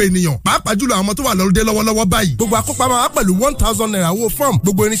fún gbogbo ènìyàn pàápàá jùlọ àwọn tó wà lọ́lùdé lọ́wọ́lọ́wọ́ báyìí. gbogbo àkópa máa wá pẹ̀lú 1000 naira owó fọ́ọ̀mù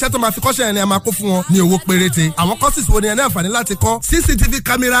gbogbo irinṣẹ́ tó máa fi kọ́ṣẹ́ ẹni a máa kó fún wọn ní owó péréte. àwọn courses wo ni ẹ ní àǹfààní láti kọ́ CCTV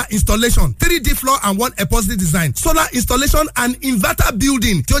camera installation 3D floor and wall upholstery design solar installation and inverter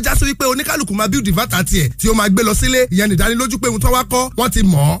building tí ó já sí wípé oníkálukú máa build inverter tiẹ̀ tí ó máa gbé lọ sílé ìyẹn nìdánilójú pé ohun tó wá kọ́ wọ́n ti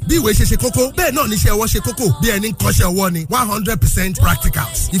mọ̀ ọ́ bí ìwé ṣe kókó bẹ́ẹ̀ náà níṣẹ́ ọwọ́ ṣe kókó bí ẹni ń kọ́ṣẹ́ ọwọ́ ni 100%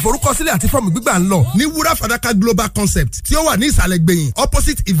 practicals. ìforúkọsílẹ̀ àti fọ́ọ̀mù gbígbà ń lọ ní wúrà fàdákà global concept tí ó wà ní ìsàlẹ̀ gbẹ̀yìn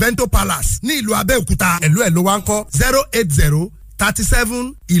opposite Evento Palace ní ìlú Abẹ́òkúta. ẹ̀lú ẹ̀ ló wá ń kọ́ 080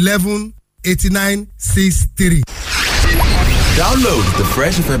 37 11 89 63. Download the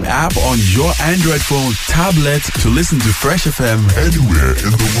Fresh FM app on your Android phone, tablet to listen to Fresh FM Anywhere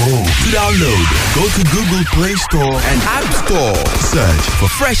in the world. To download, go to Google Play Store and App Store. Search for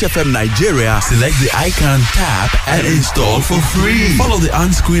Fresh FM Nigeria, select the icon, tap, and install for free. Follow the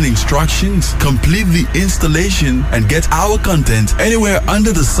on-screen instructions, complete the installation, and get our content anywhere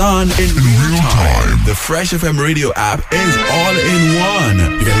under the sun in real time. The Fresh FM radio app is all in one.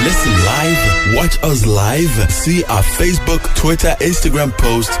 You can listen live, watch us live, see our Facebook, Twitter, Instagram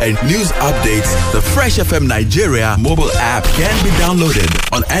posts, and news updates. The Fresh FM Nigeria mobile app can be downloaded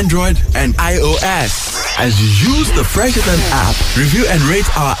on Android and iOS. As you use the Fresh FM app, review and rate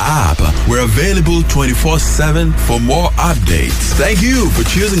our app. We're available 24/7 for more updates. Thank you for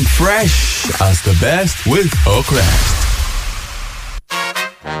choosing Fresh as the best with Oakrest.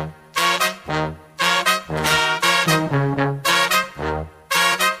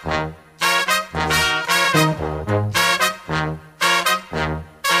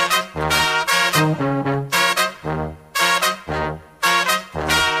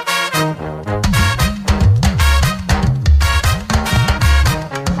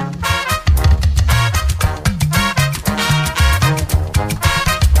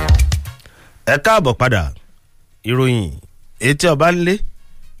 ẹ káàbọ̀ padà ìròyìn etí ọba ńlé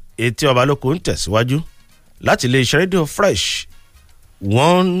etí ọba lóko ń tẹ̀síwájú láti iléeṣẹ́ rédíò Fresh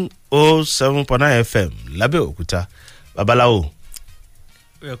 107.9 FM lábẹ́òkúta babaláwo.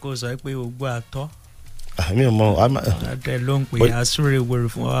 ó yẹ kó sọ pé ogbó àtọ́. àmì ọmọ adé ló ń pè é àsúrè wèrè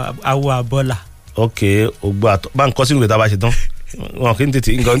fún awọ àbọ́là. ok ogbó àtọ́ bá ń kọ́ sínú ìwé tá a bá ṣe tán wọn kì í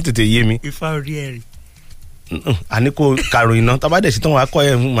tètè yé mi. ifá orí ẹ̀ rí. àní kò karòyìn náà tá a bá dẹ̀ sí tán wàá kọ́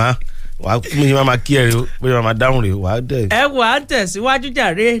ẹ̀ máa wàá mi máa kí ẹ rẹ o pé máa dáhùn rẹ wàá dẹ. ẹ wà á tẹ̀síwájú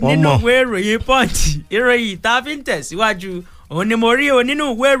jàre nínú ìwé ìròyìn Punch ìròyìn tá a fi ń tẹ̀síwájú òun ni mo rí o nínú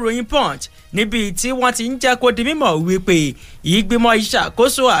ìwé ìròyìn Punch níbi tí wọ́n ti ń jẹ́ kó di mímọ̀ wípé ìgbìmọ̀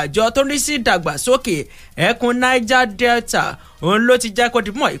ìṣàkóso àjọ tó ń rí sí ìdàgbàsókè ẹkùn Niger Delta òun ló ti jẹ́ kó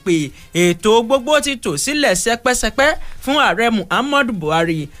di mímọ̀ pé ètò gbogbo ti tò sílẹ̀ sẹpẹ́sẹpẹ́ fún ààrẹ Muhammadu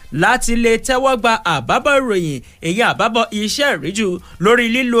Buhari láti lè tẹ́wọ́ gba àbábọ̀ ìròyìn èyí àbábọ̀ iṣẹ́ ìríjú lórí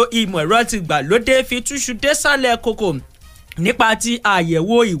lílo ìmọ̀ ẹ̀rọ ti gbàlódé fi túṣu désàlẹ̀ kòkò nípa ti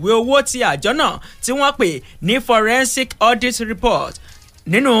àyẹ̀wò ìwé owó ti àjọ náà tí wọ́n pè ní forensic audit report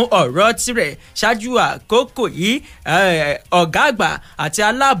nínú ọ̀rọ̀ tirẹ̀ ṣáájú àkókò yìí ọ̀gá àgbà àti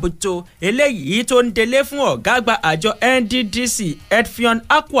aláàbòtó eléyìí tó ń delé fún ọ̀gá àgbà àjọ NDDC Edfion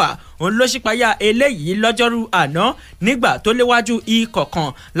Akwa òun ló ṣípayá eléyìí lọ́jọ́rú àná nígbà tó léwájú ikọ̀ kan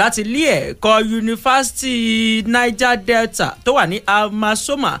láti ilé ẹ̀kọ́ yunifásitì Niger Delta tó wà ní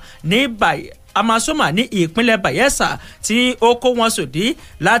Amasoma ní ìpínlẹ̀ Bayelsa tí ó kó wọn sòdí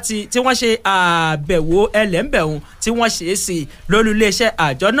láti tí wọ́n ṣe àbẹ̀wò ẹlẹ́mbẹ̀hún tí wọ́n ṣe é sí lólùléeṣẹ́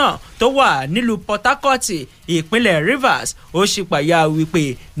àjọ náà tó wà nílùú Port Harcourt ìpínlẹ̀ Rivers ó ṣípayá wípé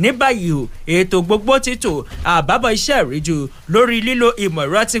ní báyìí o ètò gbogbo ti tò àbábọ̀ iṣẹ́ ìríjú lórí lílo ìmọ̀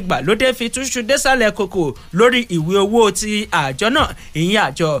ẹ̀rọ ti gbà lóde fi túṣu désàlẹ̀ kòkò lórí ìwé owó ti àjọ náà ìyẹn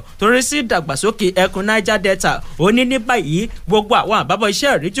àjọ torí sí ìdàgbàsókè ẹkùn Niger Delta ó ní báyìí gbogbo àwọn àbábọ̀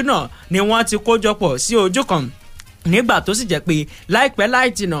iṣẹ́ ìríjú náà ni wọ́n ti kójọpọ̀ sí ojú kan nígbà tó sì jẹ́ pé láìpẹ́ láì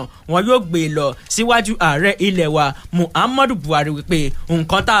jìnnà wọn yóò gbé e lọ síwájú ààrẹ ilẹ̀ wa Muhammadu Buhari wípé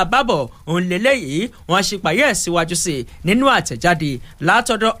nǹkan tá a bá bọ̀ òun lélẹ́yìí wọ́n ṣe pàyẹ́ síwájú sí i nínú àtẹ̀jáde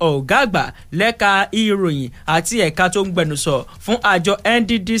látọ̀dọ̀ ọ̀gá àgbà lẹ́ka ìròyìn àti ẹ̀ka tó ń gbẹnusọ fún àjọ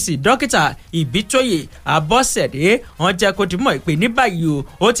NDDC dókítà Ìbítóyè Abọ́sẹ̀dé wọ́n jẹ́ kó dìmọ̀ ìpè ní báyìí o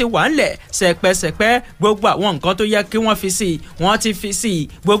ó ti wà ńlẹ̀ sẹ̀pẹ̀sẹ̀pẹ̀ gbogbo àwọn nǹkan tó yẹ kí wọ́n fi sí wọ́n ti fi sí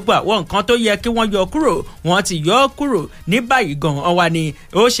gbogbo àwọn nǹkan tó yẹ kí wọ́n yọ kúrò wọ́n ti yọ kúrò ní báyìí gan-an wa ni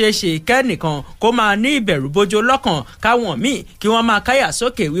ó ṣeé ṣe kẹ́nìkan kó máa ní ìbẹ̀rù bójó lọ́kàn káwọn míì kí wọ́n máa káyà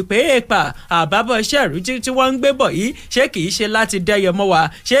sókè wípé èèpà àbábọ̀ iṣẹ́ ìrújú tí wọ́n ń gbé bọ̀ yìí ṣé kìí ṣe láti dẹ́yẹ mọ́ wa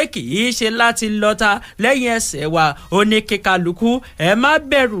ṣé kìí ṣe láti lọ́ta lẹ́yìn ẹsẹ̀ wa ó ní kíkálukú ẹ má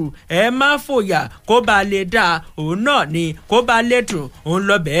bẹ̀rù ẹ má fòyà kó bá lè dà òun náà ni kó bá lè dùn òun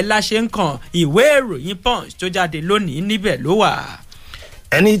lọ bẹ́ẹ̀ láṣẹ ń kàn ìwé ìròyìn Punch tó jáde lónìí níbẹ̀ ló wà.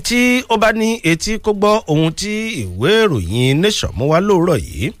 ẹni tí ó bá ní etí kó gbọ́ ohun tí ìwé ìròyìn Nation mú wá lóòrọ̀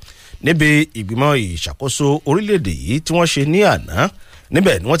yìí níbi ìgbìmọ̀ ìṣàkóso orílẹ̀-èdè yìí tí wọ́n ṣe ní àná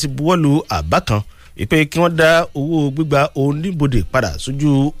níbẹ̀ ni wọ́n ti buwọ́lu àbá kan wípé kí wọ́n dá owó gbígba oníbodè padà sójú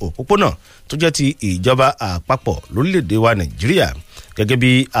òpópónà tó jẹ́ ti ìjọba àpapọ̀ lórílẹ̀-èdè wa Nàìjíríà gẹ́gẹ́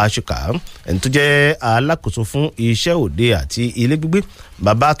bí aṣọkà ẹni tó jẹ́ alákòóso fún iṣẹ́ òde àti ilé gbígbé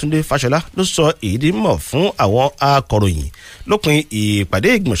Babátúndé Fáṣọlá ló sọ èyí mọ̀ fún àwọn akọ̀ròyìn lópin ìpàdé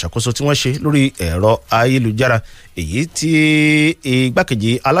ìgbìmọ̀ ìṣàkóso tí wọ́n ṣe lórí ẹ̀rọ ayélujára èyí tí igbákejì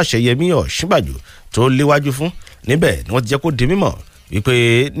aláṣẹ Yẹmí Ọ̀ṣínbàjò tó léwájú fún níbẹ̀ ni wọ́n ti jẹ́ kó di mímọ̀ wípé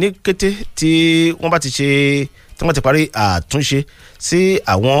ní kété tí wọ́n bá ti ṣe tí wọ́n ti parí àtúnṣe sí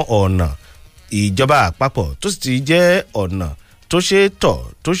àwọn ọ̀nà ìjọba àpapọ̀ tó sì ti jẹ́ ọ̀nà tó ṣe tọ̀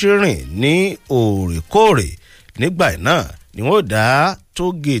tó ṣe rìn ní òrèkóòrè nígbà náà ni wọ́n dá tó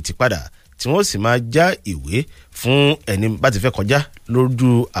géètì padà tí wọ́n sì máa já ìwé fún ẹni bá ti fẹ́ kọjá lójú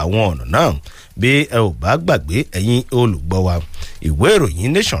àwọn ọ̀nà náà bí ẹ ò bá gbàgbé ẹ̀yin olùgbọ́ wa ìwé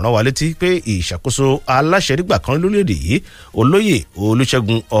ìròyìn Nation rán wa létí pé ìṣàkóso aláṣẹ nígbà kan lórílẹ̀‐èdè yìí olóyè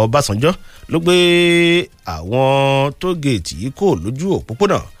Olúṣẹ́gun Ọbásanjọ́ ló gbé àwọn tó géètì yìí kò lójú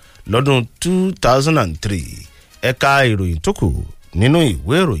òpópónà lọ́dún 2003 ẹ̀ka ìròyìn tó kù nínú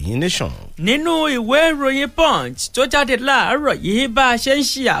ìwé ìròyìn Nation. nínú ìwé ìròyìn Punch tó jáde láàárọ̀ yìí bá a ṣe ń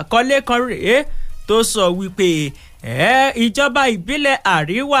ṣe àkọlé kan rèé tó sọ wípé ìjọba ìbílẹ̀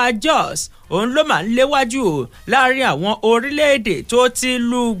àríwá Jos òun ló máa ń léwájú o láàrin àwọn orílẹ̀-èdè tó ti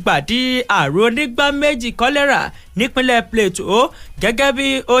lùgbàdì àrùn onígbá méjì kọ́lẹ́rà nípínlẹ̀ Plateau gẹ́gẹ́ bí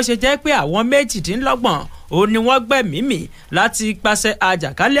ó ṣe jẹ́ pé àwọn 28 òun ni wọ́n gbẹ̀mímì láti pàṣẹ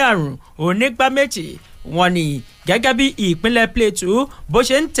àjàkálẹ̀ àrùn onígbá méjì wọ́n ní gẹ́gẹ́ bí ìpínlẹ̀ Plateau bó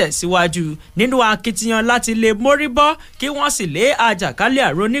ṣe ń tẹ̀síwájú nínú akitiyan láti lè mórí bọ́ kí wọ́n sì lé àjàkálẹ̀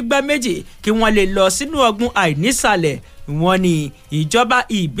àrùn onígbá méjì kí wọ́n lè lọ sínú ọ̀gbun àìnísàlẹ̀ wọ́n ní ìjọba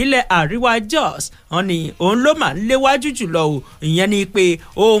ìbílẹ̀ àríwá Jos wọ́n ní òun ló máa ń léwájú jùlọ o ìyẹn ni pé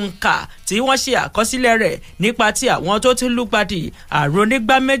òǹkà tí wọ́n ṣe àkọsílẹ̀ rẹ̀ nípa ti àwọn tó ti lùgbàdì àrùn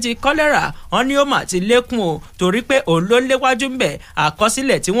onígbá méjì kọ́lẹ́rà wọ́n ní ó mà ti lékún o torí pé òun ló ń léwájú ń bẹ̀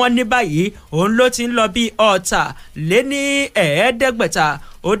àkọsílẹ̀ tí wọ́n ní báyìí òun ló ti ń lọ bí ọ̀tàléníẹ̀ẹ́dẹ́gbẹ̀ta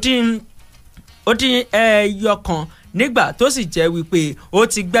ó dín ẹyọ kan nígbà tó sì jẹ́ wípé ó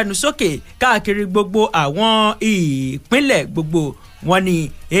ti gbẹnu sókè káàkiri gbogbo àwọn ìpínlẹ̀ gbogbo wọ́n ní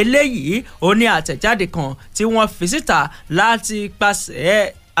eléyìí ó ní àtẹ̀jáde kan tí wọ́n fi síta láti pàṣẹ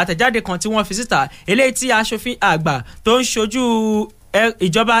àtẹ̀jáde kan tí wọ́n fi síta eléyìí tí aṣòfin àgbà tó ń ṣojú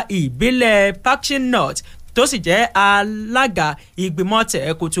ìjọba ìbílẹ̀ Pakshin North tó sì jẹ́ alága ìgbìmọ̀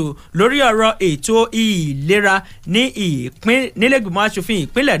tẹ̀ẹ́kùtù lórí ọ̀rọ̀ ètò ìlera nílẹ̀gbìmọ̀ aṣòfin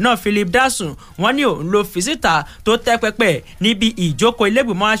ìpínlẹ̀ náà Philip Dasun wọ́n ní òun ló fi síta tó tẹ́ pẹpẹ níbi ìjókòó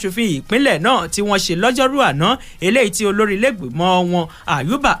ilẹ̀gbìmọ̀ aṣòfin ìpínlẹ̀ náà tí wọ́n ṣe lọ́jọ́rú àná eléyìí tí olórí ilẹ̀gbìmọ̀ wọn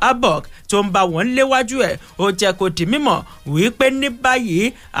Ayuba Abok tó ń bá wọn léwájú ẹ̀ ó jẹ́ kó di mímọ̀ wípé ní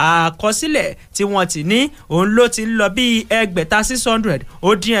báyìí àkọsílẹ̀ tí wọ́n ti ní òun ló ti lọ bí 600 ó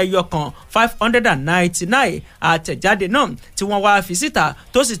dín ẹyọ kan 599 àtẹ̀jáde náà tí wọ́n wá fi síta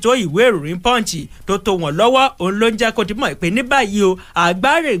tó sì tó ìwé ìròyìn Punch tó tó wọn lọ́wọ́ òun ló ń jẹ́ kó di mọ̀ pé ní báyìí o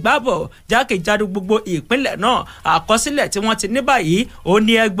àgbáre ìgbàbọ̀ jákèjádò gbogbo ìpínlẹ̀ náà àkọsílẹ̀ tí wọ́n ti ní báyìí ó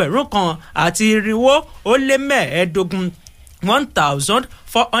ní 1,415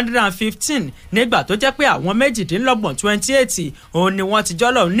 1,415 nígbà tó jẹ́ pé àwọn méjìdínlọ́gbọ̀n 28 òun ni wọ́n ti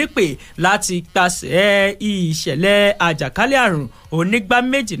jọ́lọ̀ nípè láti pàṣẹ ìṣẹ̀lẹ̀ àjàkálẹ̀ àrùn onígbà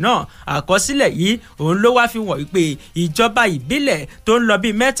méjì náà àkọsílẹ̀ yìí òun ló wá fi wọ̀n wípé ìjọba ìbílẹ̀ tó ń lọ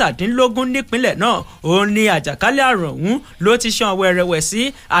bíi 17 nípínlẹ̀ náà òun ni àjàkálẹ̀ àrùn ọ̀hún ló ti ṣàn wẹ̀rẹ̀wẹ̀ sí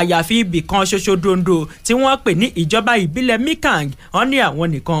àyàfi ibì kan ṣoṣo dondo tí wọ́n pè ní ìjọba ìbílẹ̀ Mikang wọ́n ní àwọn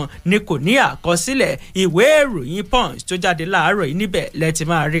nìkan ni kò ní àkọsílẹ̀. ìwé ìròyìn Punch tó jáde láàárọ̀ yìí níbẹ̀ lẹ́tì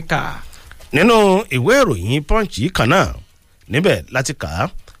máa rí kà. nínú ìwé ìròyìn Punch yìí kan náà níbẹ̀ láti kà á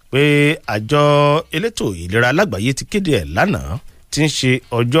pé àjọ elétò ìlera lágbàáyé ti kéde ẹ̀ lánàá tí ń ṣe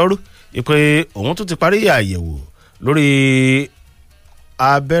ọjọ́rú pé òun tó ti parí àyẹ̀wò lórí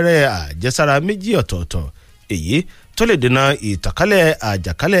abẹ́rẹ́ àjẹsára méjì ọ̀tọ̀ọ̀tọ̀ èyí tó lè dènà ìtànkálẹ̀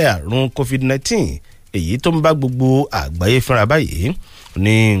àjàkálẹ̀ àrùn COVID-19 èyí tó ń bá gbogbo àgbáyé fínra báyìí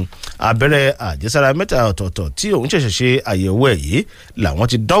ní abẹ́rẹ́ àjẹsára mẹ́ta ọ̀tọ̀ọ̀tọ̀ tí òun ṣẹ̀ṣẹ̀ ṣe àyẹ̀wò ẹ̀ yìí làwọn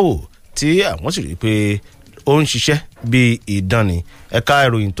ti dánwò tí àwọn sì rí pé ó ń ṣiṣẹ́ bíi ìdán ni. ẹ̀ka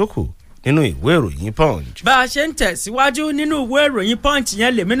ìròyìn tó kù nínú ìwé ìròyìn Punch. bá a ṣe ń tẹ̀síwájú nínú ìwé ìròyìn Punch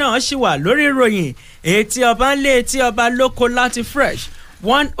yẹn lèmi náà ṣì wà lórí ìròyìn etí ọba ń lé etí ọba lóko láti Fresh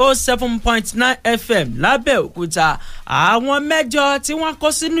 107.9 FM lábẹ́òkúta. àwọn mẹ́jọ tí wọ́n kó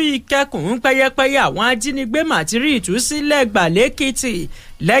sínú ìkẹ́kùn pẹ́yẹpẹ́yẹ àwọn ajínigbé màtírí ìtúsílẹ̀ gbà lẹ́kìtì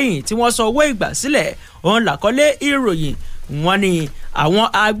lẹ́yìn tí wọ́n sọ owó ìgbàsílẹ̀ òun làkọ́lé ìròyìn. wọ́n ní àwọn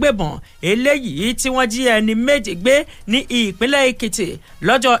agbébọn eléyìí tí wọ́n jí ẹni méje gbé ní ìpínlẹ̀ Èkìtì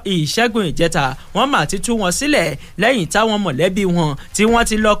lọ́jọ́ ìṣẹ́gun ìjẹta wọ́n mà ti tú wọn sílẹ̀ lẹ́yìn táwọn mọ̀lẹ́bí wọn tí wọ́n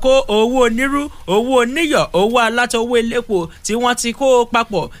ti lọ kó owó onírú owó oníyọ̀ owó alátọ owó elépo tí wọ́n ti kó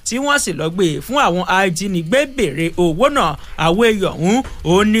papọ̀ tí wọ́n sì lọ gbé fún àwọn ajínigbé béèrè owó náà. àwọn èèyàn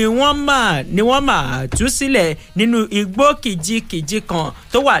òun ni wọ́n mà tú sílẹ̀ nínú igbó kìjikìji kan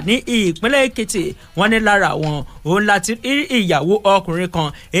tó wà ní ìpínlẹ̀ Èkìtì. wọ́n ní lára wọn òun láti rí ìyàwó ọkùnrin kan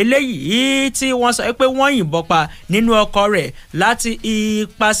eléyìí tí wọ́n sọ pé wọ́n yìnbọn pa nínú ọkọ̀ rẹ̀ láti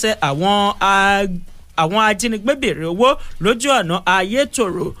ipasẹ̀ àwọn ajínigbé béèrè owó lójú ọ̀nà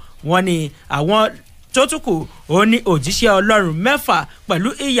Ayétòrò. wọ́n ní àwọn tó tún kù ó ní òjíṣẹ́ Ọlọ́run 6 pẹ̀lú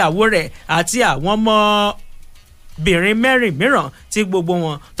ìyàwó rẹ̀ àti àwọn ọmọbìnrin 4 mìíràn tí gbogbo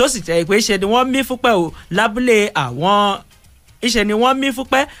wọn tó sì jẹ́ pé ṣe ni wọ́n mí fúnpẹ́ o lábúlé àwọn ìṣe ni wọ́n mí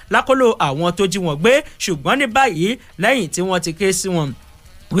fúnpẹ́ lákòlò àwọn tó jí wọn gbé. ṣùgbọ́n ní báyìí lẹ́yìn tí wọ́n ti ké sí wọn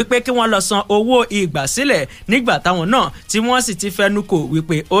wípé kí wọ́n lọ san owó ìgbàsílẹ̀ nígbà táwọn náà tí wọ́n sì ti fẹnu kò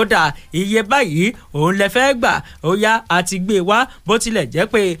wípé ó dà iye báyìí òun lè fẹ́ gbà ó yá àti gbé wá bó tilẹ̀ jẹ́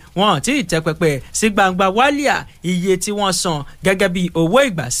pé wọ́n ti tẹpẹpẹ sí gbangba wálíà iye tí wọ́n san gẹ́gẹ́ bí owó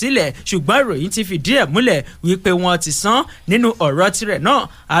ìgbàsílẹ̀. ṣùgbọ́n ìròyìn ti fìdí ẹ̀ múlẹ̀ wípé wọ́n ti san. nínú ọ̀rọ̀ tirẹ̀ náà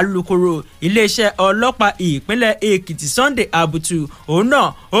alukoro iléeṣẹ́ ọlọ́pàá ìpínlẹ̀ Èkìtì Sunday Abutu òun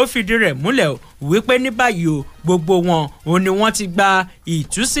náà ó fìdí rẹ̀ múlẹ̀ wípé ní báyìí o gbogbo wọn òun ni wọ́n ti gba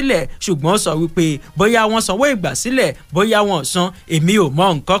ìtúsílẹ̀ ṣùgbọ́n sọ wípé bóyá wọ́n sanwó ìgbàsílẹ̀ bóyá wọ́n san èmi ò mọ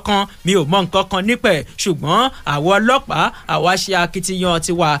nǹkan kan nípẹ̀. ṣùgbọ́n àwọn ọlọ́pàá àwa ṣe akitiyan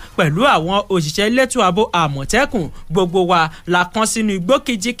tiwa pẹ̀lú àwọn òṣìṣẹ́ elétò ààbò Àmọ̀tẹ́kùn gbogbo wa la kàn sínú igbó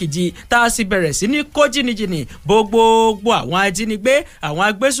kìjikìji tá a sì bẹ̀rẹ̀ sí ní kó jìnnìjìnnì gbogbo àwọn ajínigbé àwọn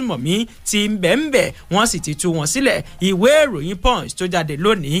agbésùmọ̀mí ti ń bẹ̀ wọ́n sì ti tú wọn sílẹ̀. ìwé ìròyìn Punch tó jáde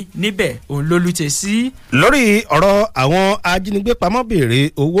lónìí níbẹ̀ òun ló lùtẹ̀ sí. lórí ọ̀rọ̀ àwọn ajínigbé pamọ́ béèrè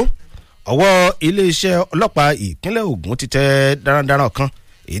owó ọwọ́ iléeṣẹ́ ọlọ́pàá ìpínlẹ̀ Ògùn ti tẹ darandaran kan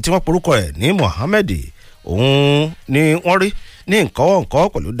èyí tí wọ́n porúkọ ẹ̀ ní Mohammed. òun ni wọ́n rí ní nkọ́wọ́nkọ́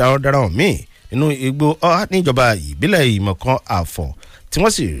pẹ̀lú darandaran míì nínú igbó níjọba ìbílẹ̀ Ìmọ̀kan Àfọ̀n tí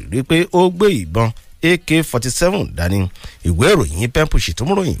wọ́n sì rí pé ó gbé ìbọn AK-47 dání. ìwé ìròyìn pẹ́ńpùsì tó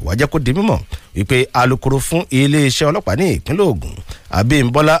múròyìn wá jẹ́ kó di mímọ̀ wípé alukoro fún iléeṣẹ́ ọlọ́pàá ní ìpínlẹ̀ Ògùn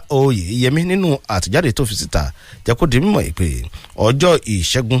Abímbọ́lá Oyèyẹmí nínú àtẹ̀jáde tó fi síta jẹ́ kó di mímọ̀ wípé ọjọ́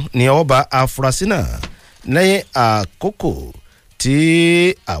ìṣẹ́gun ni ọwọ́ bá afurasí náà lẹ́yìn àkókò tí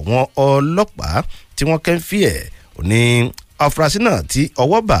àwọn ọlọ́pàá tí wọ́n kẹ́ ń fi ẹ̀ ní afurasí náà tí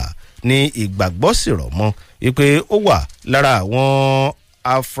ọwọ́ bá ní ìgbàgbọ́ sì rọ̀ mọ́ wípé ó wà lára àwọn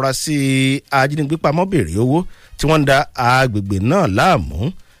afurasí ajínigbé pamọ́ béèrè owó tí wọ́n ń da agbègbè náà láàmú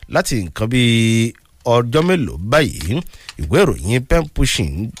láti nǹkan bíi ọjọ́ mélòó báyìí. ìwé ìròyìn pen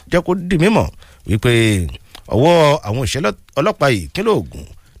pushing jẹ́ kó di mímọ̀ wípé ọwọ́ àwọn òṣìṣẹ́ ọlọ́pàá ìpínlẹ̀ Ògùn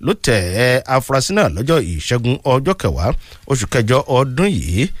ló tẹ̀ afurasí náà lọ́jọ́ ìṣẹ́gun ọjọ́ 10 oṣù kẹjọ ọdún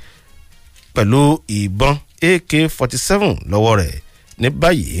yìí pẹ̀lú ìbọn AK-47 lọ́wọ́ rẹ̀. ní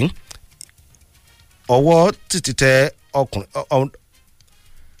báyìí ọwọ́ títí tẹ ọkùnrin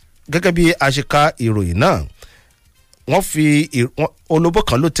gẹ́gẹ́ bí a ṣe ka ìròyìn náà wọ́n fi olóbó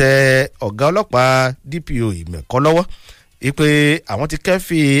kan ló tẹ ọ̀gá ọlọ́pàá DPO Ìmẹ̀kọ́ lọ́wọ́ wípé àwọn ti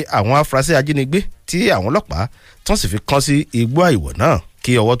kẹ́fì àwọn afurasí ajínigbé tí àwọn ọlọ́pàá tán sì fi kàn sí igbó àìwọ̀ náà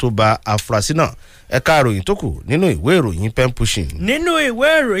kí ọwọ́ tó ba afurasí náà. ẹ̀ka ìròyìn tó kù nínú ìwé ìròyìn pen pushing. nínú ìwé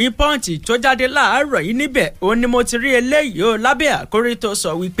ìròyìn punch tó jáde láàárọ̀ yìí níbẹ̀ ó ní mo ti rí eléyìí ó lábẹ́ àkórí tó sọ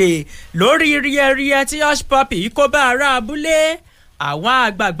wípé lórí ríẹríẹ tí hush puppy kó bá ará abúlé àwọn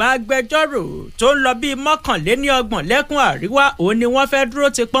àgbààgbà agbẹjọ́rò tó ń lọ bíi 31 lẹ́kùn àríwá òun ni wọ́n fẹ́ dúró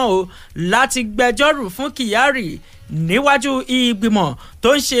ti pọ́n o láti gbẹjọ́rò fún Kyari níwájú ìgbìmọ̀ tó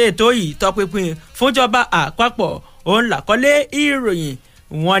ń ṣe ètò ìtọpinpin fúnjọba àpapọ̀ òun làkọlé ìròyìn.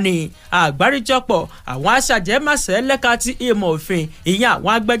 wọ́n ní àgbáríjọpọ̀ àwọn aṣàjẹmàṣẹ́ lẹ́ka ti ìmọ̀ òfin ìyẹn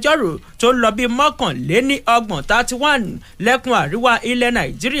àwọn agbẹjọ́rò tó ń lọ bíi 31 lẹ́kùn àríwá ilẹ̀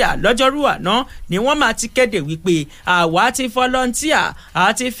Nàìjíríà lọ́jọ́rú àná ni wọ́n máa ti kéde wípé àwa ti fọlọ́ntíà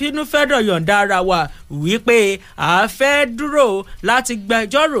àti fínúfẹ́dọ̀ yọ̀ǹda ara wa wípé a fẹ́ dúró láti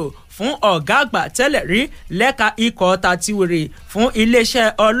gbẹjọ́rò fún ọ̀gá àgbà tẹ́lẹ̀ rí lẹ́ka ikọ̀ tàtiwèrè fún iléeṣẹ́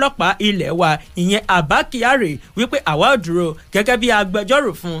ọlọ́pàá ilẹ̀ wa ìyẹn Abba Kyari wípé àwa ò dúró gẹ́gẹ́ bí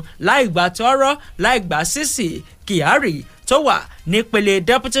agbẹjọ́rò fún láì gbà tọ́rọ́ láì gbà sísì. Kyari tó wà nípele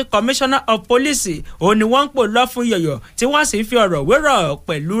Deputy Commissioner of Police òun ni wọ́n ń pò lọ fún yọ̀yọ̀ tí wọ́n sì fi ọ̀rọ̀ wérọ̀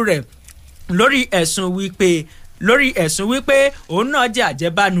pẹ̀lú rẹ̀ lórí ẹ̀sùn wípé òun náà jẹ́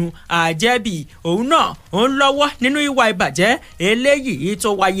àjẹbánu àjẹbí òun náà òun lọ́wọ́ nínú ìwà ìbàjẹ́ eléyìí tó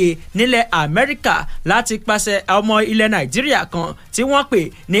wáyé nílẹ̀ Amẹ́ríkà láti pàṣẹ ọmọ ilẹ̀ Nàìjíríà kan tí wọ́n pè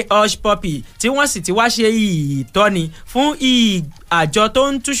ní hush puppy tí wọ́n sì ti wá ṣe ìtọ́ni fún àjọ tó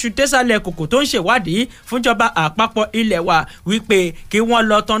ń túṣu désàlẹ̀ kòkò tó ń ṣèwádìí fúnjọba àpapọ̀ ilẹ̀ wa wípé kí wọ́n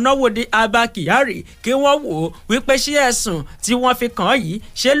lọ tannáwó di Abba Kyari kí wọ́n wò ó wípé ṣé ẹ̀sùn tí wọ́n fi kàn án yìí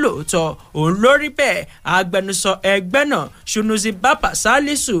ṣé lóòótọ́ òun lórí bẹ́ẹ̀. agbẹnusọ ẹgbẹ́ náà Sunusi Bapa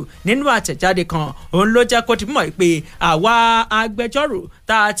Salisu nínú àtẹ̀jáde kan òun ló jẹ́ kó ti mọ̀ pé àwa agbẹjọ́rò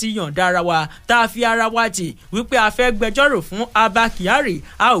tá a ti yọ̀ǹda ara wa tá a fi ara wa jì wípé a fẹ́ gbẹjọ́rò fún Abba Kyari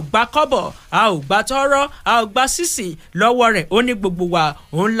a ò gbà kọ́bọ̀ a ò gbà tọ́rọ́ a ò gbà sísì lọ́wọ́ rẹ̀ ó ní gbogbo wa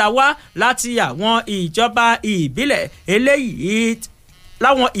òun la wá láti àwọn ìjọba ìbílẹ̀ eléyìí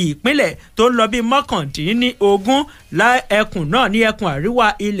láwọn ìpínlẹ̀ tó ń lọ bí 19 ẹkùn náà ní ẹkùn àríwá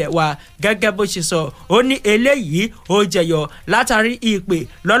ilẹ̀ wa gẹ́gẹ́ bó ṣe sọ ó ní eléyìí ó jẹyọ látàrí ìpè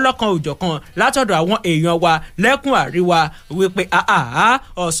lọ́lọ́kan òjọ̀kan látọ̀dọ̀ àwọn èèyàn wa lẹ́kùn àríwá wípé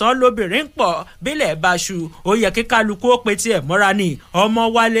ọ̀sán lóbìnrin pọ̀ bílẹ̀ báṣu ó yẹ kí kálukú ó pe tiẹ̀ mọ́ra ní ọmọ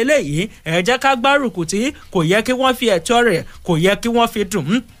wa lélẹ́yìí ẹ jẹ́ ká gbárùkù tí kò yẹ kí wọ́n fi ẹ̀tọ́ rẹ̀ kò yẹ kí wọ́n fi dùn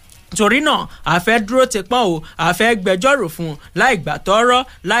torí náà a fẹ́ dúró ti pọ́n o a fẹ́ gbẹjọ́rò fún láì gbà tọ́rọ́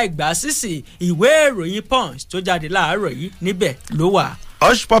láì gbà sísì. ìwé ìròyìn Punch tó jáde láàárọ̀ yìí níbẹ̀ ló wà.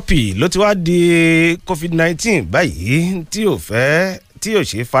 hush puppy ló ti wá di COVID-19 báyìí tí ò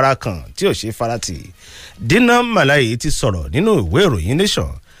ṣe farakàn tí ò ṣe faratì. Dina Malayi ti sọ̀rọ̀ nínú ìwé ìròyìn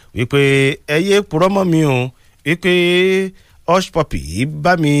Nation wípé ẹyẹ purọ́ mọ́ mi o wípé hush puppy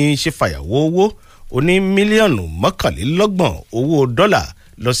bá mi ṣe fàyàwó owó oní mílíọ̀nù 21 owó dọ́là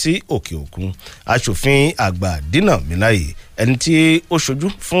lọ sí òkè òkun. aṣòfin àgbà Dina Malayi ẹni tí ó ṣojú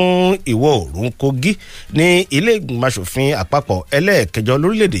fún ìwọ̀ oòrùn Kogi ní ilé ìgbìmọ̀ aṣòfin àpapọ̀ ẹlẹ́ẹ̀kẹjọ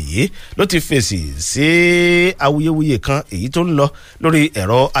lórílẹ̀‐èdè yìí ló ti fèsì sí awuyewuye kan èyí tó ń lọ lórí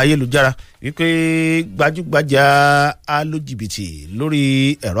ẹ̀rọ ayélujára wípé gbajúgbajà alójìbìtì lórí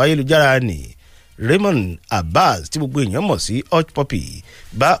ẹ̀rọ ayélujára ni Raymond Abbas tí gbogbo èèyàn mọ̀ sí hush puppy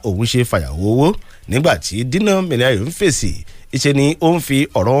bá òun ṣe fàyàwó owó nígbà tí Dina Malayi ń fèsì ìṣe ni ó ń fi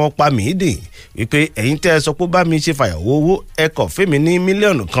ọ̀rọ̀ wọn pa mí dì wípé ẹ̀yin tẹ́ ẹ sọ pé bá mi ṣe fàyàwó owó ẹ kọ̀ fẹ́mi ní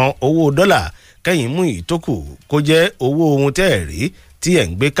mílíọ̀nù kan owó dọ́là kẹ́yìn mú ìtókù kó jẹ́ owó ohun tẹ́ ẹ̀ rí tí ẹ̀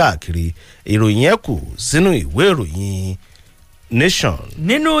ń gbé káàkiri. ìròyìn ẹ̀ kù sínú ìwé ìròyìn Nation.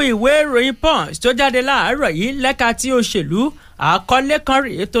 nínú ìwé ìròyìn Punch tó jáde láàárọ̀ yìí lẹ́ka tí òṣèlú àkọlé kan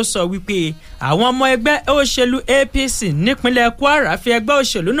rèé tó sọ wípé àwọn ọmọ ẹgbẹ́ òṣèlú APC nípínlẹ̀ Kwara fi ẹgbẹ́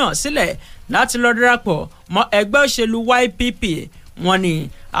òṣèlú náà sílẹ̀ láti lọ darapọ̀ mọ́ ẹgbẹ́ òṣèlú YPP. wọ́n ní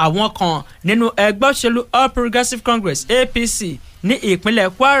àwọn kan nínú ẹgbẹ́ òṣèlú All Progressives Congress APC ní ìpínlẹ̀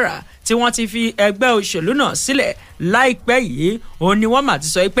Kwara tí wọ́n ti fi ẹgbẹ́ òṣèlú náà sílẹ̀ láìpẹ́ yìí òun ni wọ́n mà ti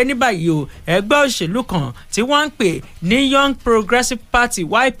sọ pé ní báyìí o ẹgbẹ́ òṣèlú kan tí wọ́n ń pè ní Young Progressive Party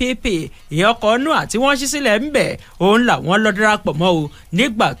YPP ìyọkọ̀ nua tí wọ́n ṣí sílẹ̀ ń bẹ̀ òun làwọn lọ darapọ̀ mọ́ o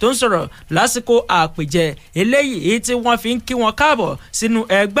nígbà tó ń sọ̀rọ̀ lásìkò àpèjẹ eléyìí tí wọ́n fi ń kí wọn káàbọ̀ sínú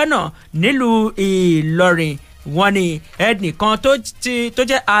ẹgbẹ́ náà nílùú Ìlọrin wọ́n ní ẹnìkan tó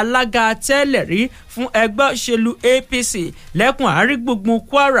jẹ́ alága tẹ́lẹ̀ rí fún ẹgbẹ́ òṣèlú APC lẹ́kùn àárín gbùngbùn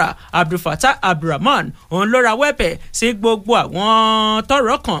Kwara Abdulfatah Abdulrahman òun ló ra wẹ́pẹ̀ sí gbogbo àwọn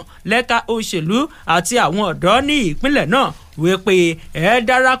tọ́rọ̀ kàn lẹ́ka òṣèlú àti àwọn ọ̀dọ́ ní ìpínlẹ̀ náà wípé ẹ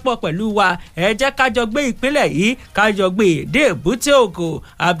darapọ̀ pẹ̀lú wa ẹ jẹ́ kájọ gbé ìpínlẹ̀ yìí kájọ gbé dé èbúté ògo.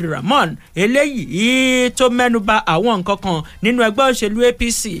 Abdulrahman eléyìí tó mẹ́nuba àwọn nǹkan kan nínú ẹgbẹ́ òṣèlú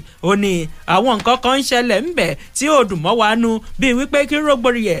APC ó ní àwọn nǹkan kan ń ṣẹlẹ̀ ńbẹ̀ tí ó dùn mọ́ wa nú bíi wípé kí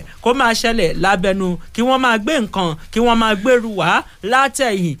rògbòdìyẹ kó máa ṣẹlẹ̀ lábẹ́nu kí wọ́n máa gbé nǹkan kí wọ́n máa gbèrú wá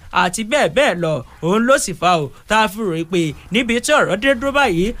látẹ̀yìn àti bẹ́ẹ̀ bẹ́ẹ̀ lọ òun ló sì fa ò tá a fi rò pé níbi tí ọ̀rọ̀ dé dúró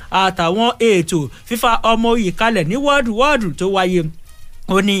báyìí àtàwọn ètò fífa ọmọ oyè kalẹ̀ ní wọ́ọ̀dù tó wáyé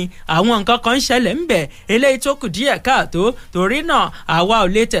ó ní àwọn nǹkan kan ń ṣẹlẹ̀ ń bẹ̀ eléyìí tó kù díẹ̀ káàtó torí náà àwa ò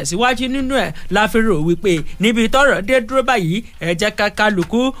lè tẹ̀síwájú nínú ẹ̀ la fi rò wípé níbi tọ́rọ̀ dé dúró báyìí ẹ jẹ́ ká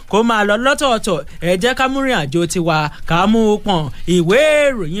kálukú kó máa lọ lọ́tọ̀ọ̀tọ̀ ẹ jẹ́ ká múrin àjò tiwa ká mú un pọ̀n. ìwé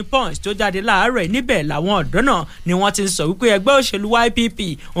ìròyìn Punch tó jáde láàárọ̀ níbẹ̀ làwọn ọ̀dọ́ náà ni wọ́n ti sọ wípé ẹgbẹ́ òṣèlú YPP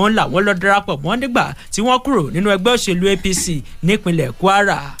òun làwọn lọ darapọ̀ mọ́ nígbà tí wọ́n kúrò nínú ẹgbẹ́ òṣèlú APC nípínlẹ̀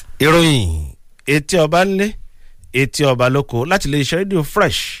Kwara. ìròyìn etí ọba ńlé etí ọba lóko láti lè ṣe rédíò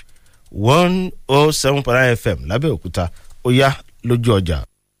Fresh 107.9 FM lábẹ́òkúta ó yá lójú ọjà.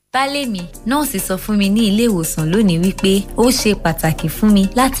 Baálé mi, nọ́ọ̀sì sọ fún mi ní ilé ìwòsàn lónìí wípé ó ṣe pàtàkì fún mi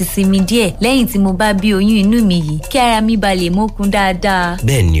láti sinmi díẹ̀ lẹ́yìn tí mo bá bí oyún inú mi yìí kí ara mi ba lè mókun dáadáa.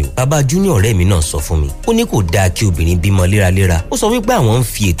 Bẹ́ẹ̀ ni o, bàbá Junior ọ̀rẹ́ mi náà sọ fún mi. Ó ní kò dáa kí obìnrin bímọ léraléra. Ó sọ wípé àwọn ń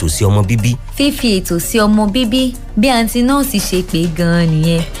fi ètò sí ọmọ bíbí. Fífi ètò sí ọmọ bíbí bí àǹtí nọ́ọ̀sì ṣe pé gan-an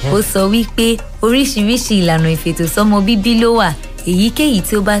nìyẹn. Ó sọ wípé oríṣiríṣi ìlànà ìfètòsọ́mọ bíbí ló wà. Èyíkéyìí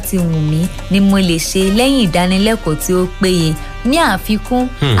tí ó bá ti wù mí ni mo lè ṣe lẹ́yìn ìdánilẹ́kọ̀ọ́ tí ó péye. Ní àfikún,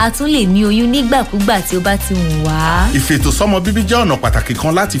 a tún lè ní oyún nígbàkúgbà tí ó bá ti wù wá. Ìfètòsọ́mọ bíbí jẹ́ ọ̀nà pàtàkì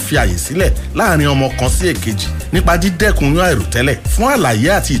kan láti fi àyè sílẹ̀ láàrin ọmọ kan sí èkejì nípa dídẹ́kun oyún àìròtẹ́lẹ̀. Fún àlàyé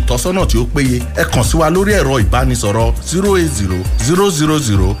àti ìtọ́sọ́nà tí ó péye, ẹ kàn sí wa lórí ẹ̀rọ ìbánisọ̀rọ̀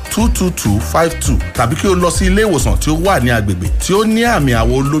 080-000-22252 tàbí kí o lọ sí ilé ìwòsàn tí ó wà ní agbègbè tí ó ní àmì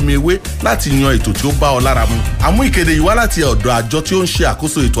àwọ̀ olómi ewé láti yan ètò tí ó bá ọ lára mu. Àmú ìkéde yìí wá láti ọ̀dọ̀ àjọ tí ó ń ṣe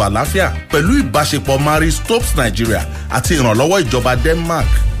àkóso ètò àlàáfíà pẹ̀lú ìbáṣepọ̀ Marie Stopes Nigeria àti ìrànlọ́wọ́ ìjọba Denmark.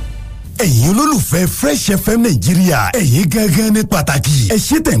 ẹ̀yin olólùfẹ́ Fresh FM Nàìjíríà ẹ̀yin gangan ní pàtàkì ẹ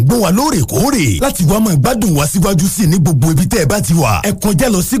ṣé tẹ̀ ń gbọ́ wa lóòrèkóòrè láti wá máa gbádùn wa síwájú sí ní gbogbo ibi tẹ́ ẹ bá ti wà ẹ kọjá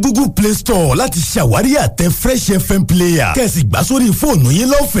lọ sí Google Play Store láti ṣàwárí àtẹ Fresh FM Player kẹ́sì gbà sórí fóònù yín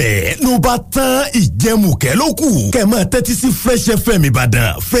lọ́fẹ̀ẹ́ ló bá tán ìjẹmùkẹ́ ló kù kẹ́ máa tẹ́tí sí Fresh FM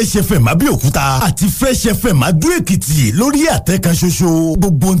Ìbàdàn Fresh FM Abẹ́òkúta àti Fresh FM Adó-Èkìtì lórí àtẹ kan ṣoṣo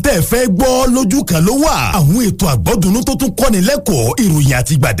gbogbo ntẹ́ ẹ fẹ́ gbọ́ lójú kan ló wà àwọn ètò àgbọ́dúnú tó tún kọ́ni lẹ́kọ̀ọ́ ìròyìn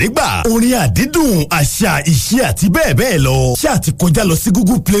àtìgbàdégbà orin àdídùn àṣà ìṣe àti bẹ́ẹ̀ bẹ́ẹ̀ lọ ṣé àti kọjá lọ sí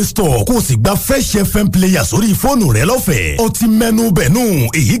Google Play Store kó o sì gba Fresh FM Player sórí fóònù rẹ lọ́fẹ̀ẹ́ ó ti mẹ́nu bẹ̀nù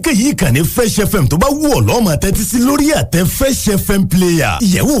èyíkéyìí ìkànnì Fresh FM tó bá wù ọ́ lọ́ọ́ máa tẹ́tí sí lórí àtẹ Fresh FM Player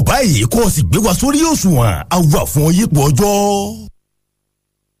ìyẹ̀wò báyìí kó o sì gbé wa sórí òṣùwọ̀n àwa fún yípo ọjọ́.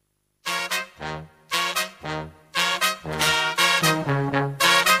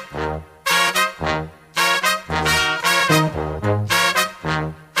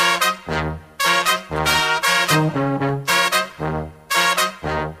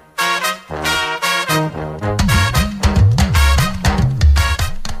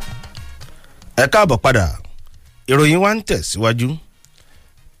 ẹ káàbọ̀ padà ìròyìn wa ń tẹ̀síwájú.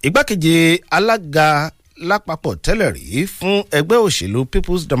 Igbákejì alága lápapọ̀ tẹ́lẹ̀ rí fún ẹgbẹ́ òṣèlú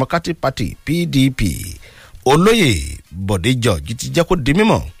People's Democratic Party PDP olóyè Bọ̀dé George ti jẹ́ kó di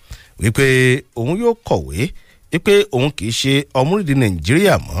mímọ̀ wípé òun yóò kọ̀wé wípé òun kì í ṣe ọmọ orílẹ̀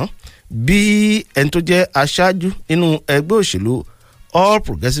Nàìjíríà mọ́ bí ẹni tó jẹ́ aṣáájú nínú ẹgbẹ́ òṣèlú All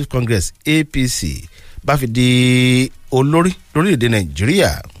Progressives Congress APC bá fi di olórí lórílẹ̀‐èdè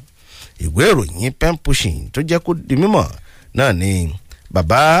Nàìjíríà. Ìwé ìròyìn pen pushing tó jẹ́ kó di mímọ̀ náà ni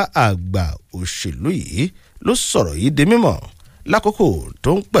bàbá àgbà òṣèlú yìí ló sọ̀rọ̀ yìí di mímọ̀ lákòókò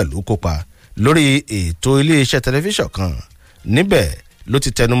tó ń pẹ̀lú kópa lórí ètò iléeṣẹ́ tẹlifíṣàn kan níbẹ̀ ló ti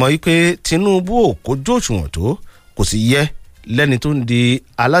tẹnumọ́ wípé Tinubu ò kójú òṣùwọ̀n tó kò sì yẹ lẹ́ni tó ń di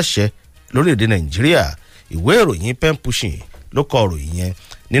aláṣẹ lórílẹ̀‐èdè Nàìjíríà. Ìwé ìròyìn pen pushing ló kọ ìròyìn yẹn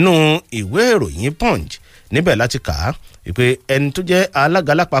nínú ìwé ìròyìn Punch níbẹ̀ láti kà á wípé ẹni tó jẹ́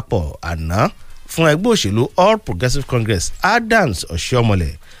alága lápapọ̀ àná fún ẹgbẹ́ òṣèlú All Progressives Congress Adams Oshiomhole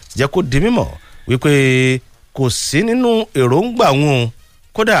jẹ́ kó di mímọ̀ wípé kò sí nínú èròǹgbà wọn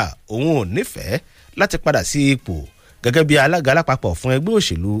kódà òun ò nífẹ̀ẹ́ láti padà sí ipò gẹ́gẹ́ bí alága lápapọ̀ fún ẹgbẹ́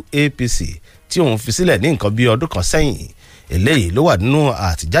òṣèlú APC tí òun fi sílẹ̀ ní nǹkan bí ọdún kan sẹ́yìn. Eléyìí ló wà nínú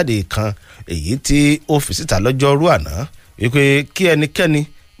àtijáde kan èyí tí ó fi síta lọ́jọ́rú àná wípé kí ẹnikẹ́ni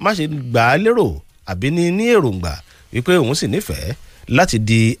má ṣe gbà á lérò àbí ní èròǹgbà wípé òun sì nífẹ̀ẹ́ láti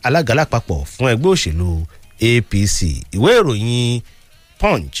di alága lápapọ̀ fún ẹgbẹ́ òṣèlú APC. ìwé ìròyìn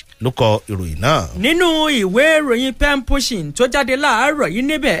Punch ló kọ ìròyìn náà. nínú ìwé ìròyìn pen pushing tó jáde láàárọ̀ yìí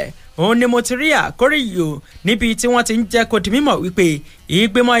níbẹ̀ òun ni mo ti rí àkórí yìí o níbi tí wọ́n ti ń jẹ́ kó di mímọ̀ wípé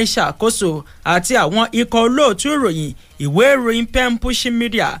ìgbìmọ̀ ìṣàkóso àti àwọn ikọ̀ olóòtú ìròyìn ìwé ìròyìn pen pushing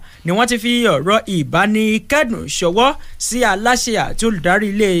media ni wọ́n ti fi ọ̀rọ̀ ìbánikẹ́dùn ṣọwọ́ sí aláṣẹ àti olùdarí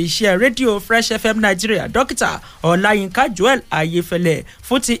iléeṣẹ́ rédíò Fresh FM Nigeria dókítà Ọláyínká Joel Ayéfẹ́lẹ́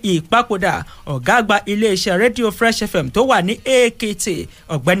fún ti ìpapòdà ọ̀gá àgbà iléeṣẹ́ rédíò Fresh FM tó wà ní Èkìtì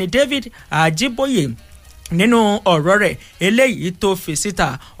ọ̀gbẹ́ni David Ajíbóyè. nínú ọ̀rọ̀ rẹ̀ eléyìí tó fi síta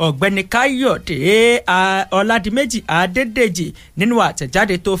ọ̀gbẹ́ni Káyọ̀dé Ọládìméjì Adédèjì nínú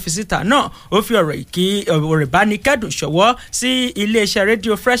àtẹ̀jáde tó fi síta náà ó fi ọ̀rọ̀ ìbánikẹ́dùn ṣọwọ́ sí iléeṣẹ́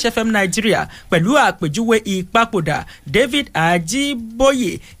rédíò Fresh FM Nigeria pẹ̀lú àpèjúwe ìpapòdà David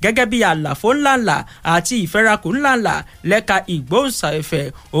Ajíbóyè gẹ́gẹ́ bí àlàfo ńláńlá àti ìfẹ́rakù ńláńlá lẹ́ka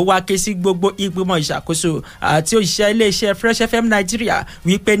ìgbóhùnsáfẹ́fẹ́ ó wá ké sí gbogbo ìgbìmọ̀ ìṣàkóso àti òṣìṣẹ́ iléeṣẹ́ Fresh FM Nigeria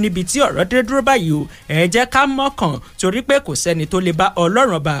wípé níbi tí ọ̀rọ̀ dé dúró báyìí o ẹ jẹ́ ká mọ̀kàn torí pé kò sẹ́ni tó lè bá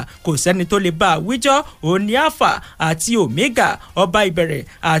Ọlọ́run bá kò sẹ́ni tó lè bá wíjọ́ òní Alpha àti Omega ọba ìbẹ̀rẹ̀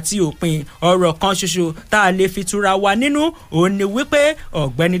àti òpin ọ̀rọ̀ kan ṣoṣo tá a lè fi tura wa nínú òní wípé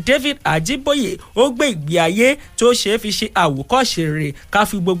ọ̀gbẹ́ni David Ajíbóyè ó gbé ìgbé ayé tó ṣeé fi ṣe àwòkọ́ṣe rere ká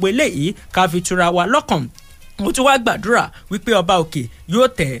fi gbogbo eléyìí ká fi tura wa lọ́kàn. mo tún wá gbàdúrà wípé ọba òkè yóò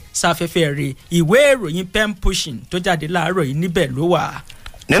tẹ̀ sáfẹ́fẹ́ rẹ̀. ìwé ìròyìn pen pushing tó jáde láàárọ̀ yìí níbẹ̀ ló wà.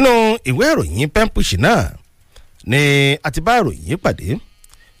 nínú ìwé ìròyìn pen pushing náà ni a ti bá ìròyìn pàdé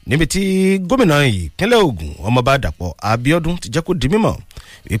níbi tí gómìnà ìpínlẹ̀ Ògùn ọmọọba Dàpọ̀ Abíọ́dún ti jẹ́ kó di mímọ̀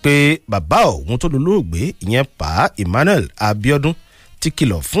wípé bàbá òun tó dolóògbé ìyẹn Pa Emmanuel Abíọ́dún ti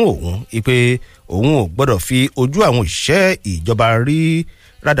kìlọ̀ fún òun wípé òun ò gbọ́dọ̀ fi ojú àwọn òṣìṣẹ́ ìjọba rí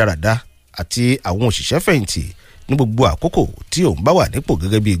rádaràda àti àwọn òṣìṣẹ́ fẹ̀yìntì ní gbogbo àkókò tí òun bá wà nípò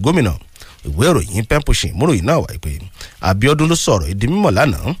gẹ́gẹ́ bí gómìnà. ìwé ìròyìn pen pushing múròyìn náà wà pé Abíọ́dún ló sọ̀rọ̀ ìdí mímọ̀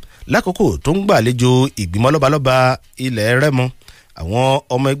lánàá lákòókò tó ń gbàlejò ìgbìmọ̀ lọ́balọ́ba ilẹ̀ Rẹ́mọ àwọn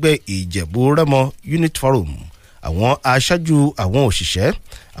ọmọ ẹgbẹ́ Ìjẹ̀bú Rẹ́mọ Unit Forum àwọn aṣáájú àwọn òṣìṣẹ́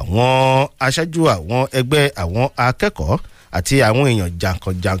àwọn aṣáájú àwọn ẹgbẹ́ àwọn akẹ́kọ̀ọ́ àti àwọn èèyàn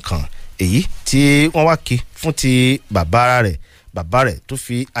jàǹkànjàǹkàn èyí tí wọ́n wá kí fún ti bàbá rẹ̀ tó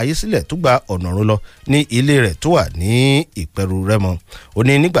fi ayé sílẹ̀ tó gba ọ̀nà ọ̀run lọ ní ilé rẹ̀ tó wà ní Ìpẹ̀rù Rẹ́mọ. ó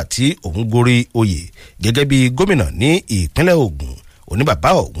ní nígbà tí òun gorí oyè gẹ́gẹ́ bí gómìnà ní ìpínlẹ̀ Ògùn òní bàbá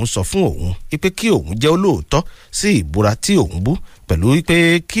òun sọ fún òun pé kí òun jẹ́ olóòótọ́ sí ìbúra tí òun bú pẹ̀lú pé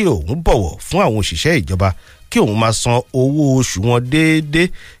kí òun bọ̀wọ̀ fún àwọn òṣìṣẹ́ ìjọba kí òun máa san owó oṣù wọn déédéé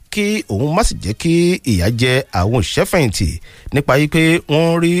kí òun má sì jẹ́ kí ìyà jẹ àwọn òṣìṣẹ́ fẹ̀yìntì nípa pé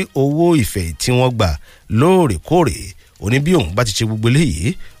wọ́n rí owó ìfẹ̀yìntì wọn gbà lóòrèkóòrè. ó ní bí òun bá ti ṣe gbogbo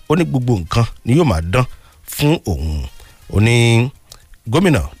eléyìí ó ní gbogbo nǹkan ni yóò máa dán fún òun. ó ní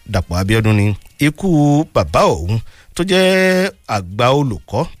gómìnà Dàpọ̀ Abíọ́dún ní ikú bàbá òun tó jẹ́ àgbà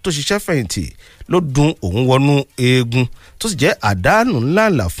olùkọ́ tó ṣiṣẹ́ fẹ̀yìntì ló dùn òun wọnú eegun tó sì jẹ́ àdánù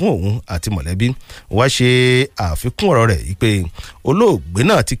ńláńlá fún òun àti mọ̀lẹ́bí. wá ṣe àfikún ọ̀rọ̀ rẹ̀ wípé olóògbé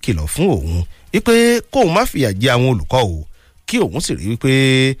náà ti kìlọ̀ fún òun wípé kóun má fìyà jẹ àwọn olùkọ́ o kí òun sì rí wípé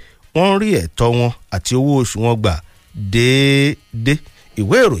wọ́n rí ẹ̀tọ́ wọn àti owó oṣù wọn gbà déédéé.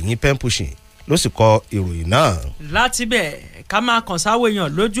 ìwé ìròyìn pen pushing ló sì kọ ìròyìn náà. láti bẹ̀ ká máa kàn sáwọ́ èèyàn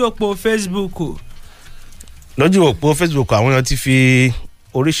lójú òpó Facebook àwọn èèyàn ti fi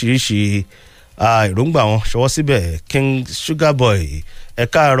oríṣiríṣi èròǹgbà wọn ṣọwọ́ síbẹ̀. King Sugarboy ẹ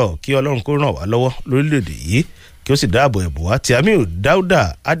káàárọ̀ kí Ọlọ́run kó ràn wá lọ́wọ́ lórílẹ̀‐èdè yìí kí ó sì dáàbò ẹ̀bùn wá. Tiamiu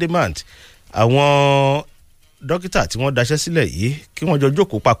Dauda Adamant àwọn dókítà tí wọ́n daṣẹ́ sílẹ̀ yìí kí wọ́n jọ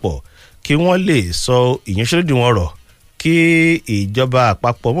jókòó papọ̀ kí wọ́n lè sọ ìyanṣẹ́lódì wọn rọ̀ kí ìjọba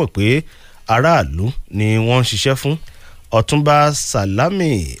àpapọ̀ mọ̀ pé aráàlú ni wọ́n ń ṣiṣẹ́ fún. Ọ̀túnba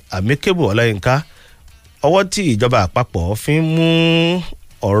Salami Amikebu Ọláyínká ọwọ́ tí ìjọba àpapọ̀ fi ń mú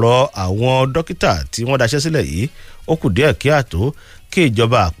ọ̀rọ̀ àwọn dókítà tí wọ́n daṣẹ́ sílẹ̀ yìí ó kù díẹ̀ kí àtó kí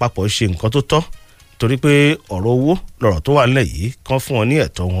ìjọba àpapọ̀ ṣe nǹkan tó tọ́ torí pé ọ̀rọ̀ owó lọ̀rọ̀ tó wà nílẹ̀ yìí kàn fún wọn ní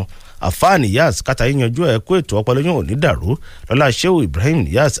ẹ̀tọ́ wọn. Àfáà Niyas Katayi yanjú ẹ̀ kó ètò ọpọlọ yóò ní dàrú lọ́lá Shehu Ibrahim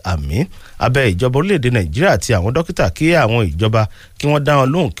Niyas àmì abẹ́ ìjọba orílẹ̀-èdè Nàìjíríà àti àwọn dókítà kí àwọn ìjọba kí wọ́n dá wọn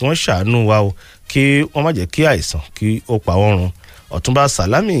lóhùn kí wọ́n ṣàánú wa o kí wọ́n má jẹ́ kí àìsàn kí ó pa wọ́n run. Ọ̀túnba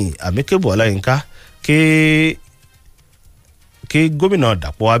Salami Amikebu Ọláyínká kí gómìnà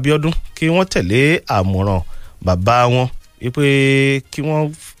Dàpọ̀ Abíọ́dún kí wọ́n tẹ̀lé àmọ̀ràn bàbá wọn wípé kí wọ́n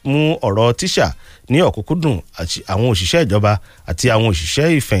mú ọ̀rọ̀ tíṣà ní ọ̀kúnkúndùn àti àwọn òṣìṣẹ́ ìjọba àti àwọn òṣìṣẹ́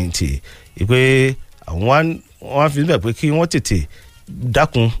ìfẹ̀yìntì wípé àwọn wá fi bẹ̀ pé kí wọ́n tètè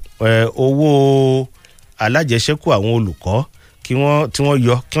dákun owó alájẹsẹ́kù àwọn olùkọ́ tí wọ́n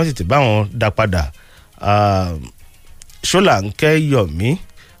yọ kí wọ́n tètè bá wọn dá padà Ṣọ́làńkẹ́ Yọ̀mí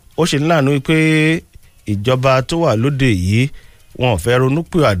ó ṣe níláàánú pé ìjọba tó wà lóde yìí wọn ò fẹ́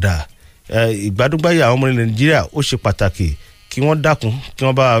ronúpìwàdà ìgbádùngbáyà àwọn ọmọ ilẹ̀ Nàìjíríà ó ṣe pàtàkì kí wọ́n dákun kí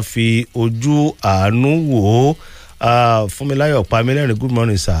wọ́n bá fi ojú àánú wò ó. Fúnmiláyọ̀ Pamílẹ́rìn, good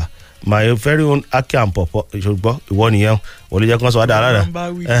morning sir, my very own Aki and Pọ̀pọ̀ ṣùgbọ́n ìwọ nìyẹn ò lè jẹ́ kí wọ́n sọ wá dára rẹ̀.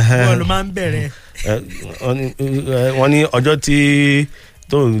 wọ́n ló máa ń bẹ̀rẹ̀. wọ́n ní ọjọ́ tí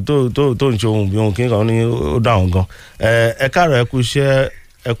tó ń ṣe ohun bí ohun kí nǹkan ní ó dá àwọn gan. Ẹ káàárọ̀ ẹ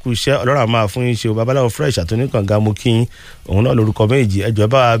kú iṣẹ́ Ọlọ́run máa fún yín ṣe o. Babaláwo fresh àtúnikànga mo kí yín, òun náà lórúkọ méjì. Ẹjọ́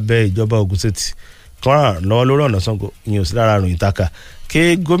bá wa bẹ ìjọba Ògùn State kán ràn lọ́wọ́ lórí ọ̀nà Ṣàngó, ìyẹn ò sí lára àrùn ìtaka.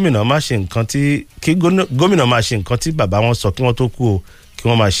 Kí gómìnà máa ṣe nǹkan tí bàbá wọn sọ kí wọ́n tó kú o, kí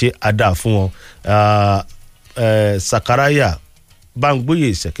wọ́n máa ṣe àdá fún wọn. Sakaraya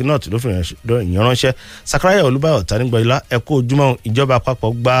Báńgbóyè Sekinat ló fi ìyànránṣẹ́. Sakaraya Olúbáyọ̀ Tanígbọ̀lá ẹ kú ojúmọ́. Ìjọba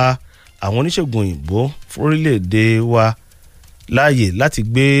àpapọ̀ gba àwọn oníṣègùn òyìnbó fórílẹ̀-èdè wa láàyè láti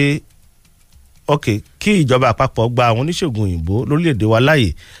gbé kí ìjọba àpapọ̀ gba àwọn oníṣègùn òyìnbó lórílẹ̀-èdè wa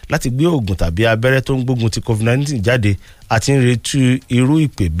láàyè láti gbé oògùn tàbí abẹ́rẹ́ tó ń gbógun ti COVID-19 jáde àti ń retí irú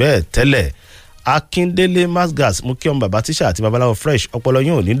ìpè bẹ́ẹ̀ tẹ́lẹ̀. Akíndélé Masgas mú kí ọmọ bàbá tíṣà àti babaláwo fresh ọpọlọ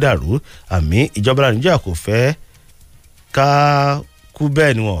yín ò ní dàrú àmì. Ìjọba Nàìjíríà kò fẹ́ ká kú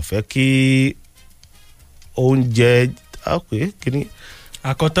bẹ́ẹ̀ ni wọ́n fẹ́ kí oúnjẹ kíní.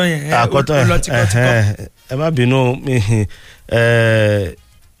 àkọ́tọ̀ yẹn ẹ má bínú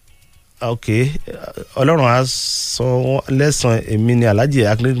Ọlọ́run á san lẹ́san èmi ni Alhaji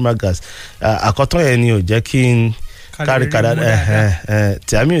Akíndélé Masgas. Àkọ́tọ̀ yẹn ni ò jẹ́ kí n kárí kàdá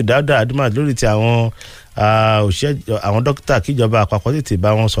Tìámíù Dáúdà Adúmà lórí ti àwọn òṣìṣẹ́ àwọn dókítà kíjọba àpapọ̀ tètè bá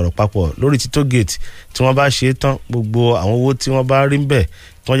wọn sọ̀rọ̀ papọ̀ lórí ti tó gate tí wọ́n bá ṣe é tán gbogbo àwọn owó tí wọ́n bá rí ń bẹ̀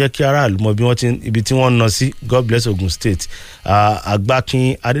kí wọ́n jẹ́ kí aráàlú mọ ibi tí wọ́n ń ná sí. God bless Ogun State.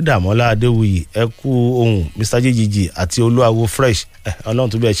 Àgbákin Adédàmọ́lá Adéwuyì ẹ kú ohun Mr. Jijiji àti Olúwawo fresh Ọlọ́run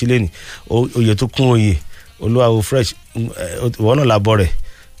tó bẹ́ẹ̀ sílẹ̀ ní oyè tó kún oyè Olúwawo fresh ìwọ náà làbọ̀ rẹ̀.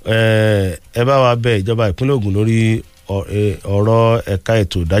 Ẹ bá wa bẹ̀ ìjọba ìpínlẹ̀ Ògùn lórí ọ̀rọ̀ ẹ̀ka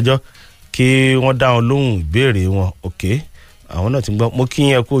ètò ìdájọ́ kí wọ́n dá wọn lóhùn ìbéèrè wọn. Àwọn náà ti gbọ́. Mo kí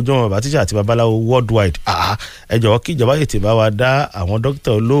yín ẹ kú ojú ọmọ bàbá tíṣà àti babaláwo worldwide. Ẹ jọ̀wọ́ kí ìjọba yètè bá wa dá àwọn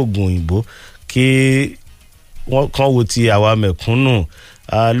dókítà olóògùn òyìnbó kí wọ́n kàn wo ti àwa mẹ̀kúnnù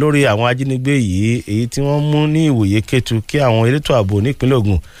lórí àwọn ajínigbé yìí èyí tí wọ́n mú ní Ìwòye Kétu. Kí àwọn elétò ààbò nípínlẹ̀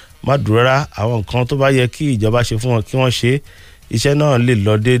Ògùn má dúró rárá. Àwọn nǹkan tó bá yẹ kí ìjọba ṣe fún wọn kí wọ́n ṣe, iṣẹ́ náà lè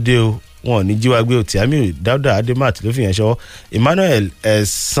lọ déédéé o, wọn ò ní jí wa gbé o. Tìámíù Dáúdà Adémat ló fi yẹn ṣọwọ́. Emmanuel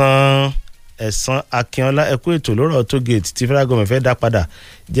Ẹ̀sán Akínọlá ẹ kú ètò lórọ̀ tó gate tí federal government fẹ́ dá padà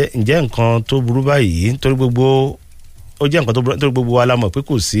ǹjẹ́ nǹkan tó burú báyìí nítorí gbogbo wa la mọ̀ pé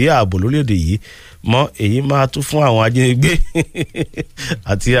kò sí ààbò lórílẹ̀‐èdè yìí mọ́. Èyí máa tún fún àwọn ajínigbé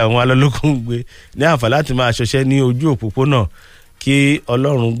àti àwọn alọ́lókun gbé ní àǹfààní láti máa ṣọṣẹ́ ní ojú òpópónà. Kí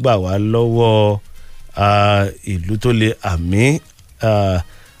Ọlọ́run gbà wá lọ́wọ́ ìlú tó le àmì.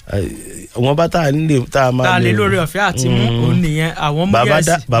 Wọ́n bá tá a máa lè lórí ọ̀fẹ́ àti mú òun nìyẹn àwọn mú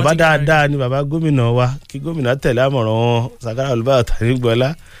yẹ̀sì. Bàbá dáadáa ni bàbá gómìnà wa, kí gómìnà tẹ̀lé àmọ̀ràn wọn. Sakara Olúbáyọ̀ Tanígbọ̀lá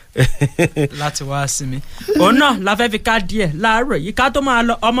láti wá sinmi. Òun náà la fẹ́ fi ká díẹ̀ láàárọ̀ yìí ká tó máa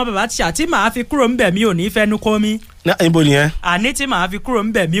lọ. Ọmọ bàbá tíṣà tí màá fi kúrò ńbẹ̀ mi ò ní fẹ́nu kó mi. Níbo nìyẹn? Àní tí màá fi kúrò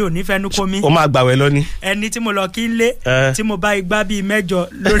ńbẹ̀ mi ò ní fẹ́nu kó mi. O máa gbàwẹ̀ lọ ni. Ẹni tí mo lọ kí n lé tí mo bá igbá bíi 8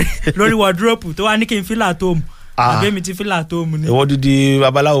 lórí wọ́dúrópù tó wá ní kí n fílà tó mu. Àbẹ́ mi ti fílà tó mu ni. Ìwọ dídí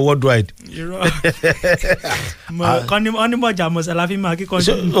babaláwo worldwide. Irọ́ ọ́nímọ̀jà mọ̀sálà fi máa kíkọ́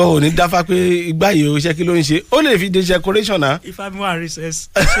ní. O ò ní dáfá pé igbá yìí o iṣẹ́ kí ló ń ṣe. Ó lè fi de decoration náà. Ifá mi wà recess.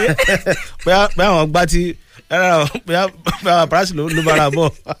 Bẹ́ẹ̀ àwọn gbá tí bẹ́ẹ̀ àwọn parasi ló bára bọ̀.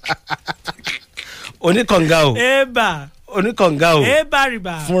 Oníkànga o. Oníkànga o.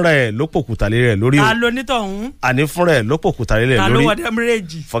 Bàrìbà. Fúnra ẹ̀ ló pòkúta lé rẹ̀ lórí o. Alonítọ̀hún. Àní fúnra ẹ̀ ló pòkúta lé rẹ̀ lórí. Alówó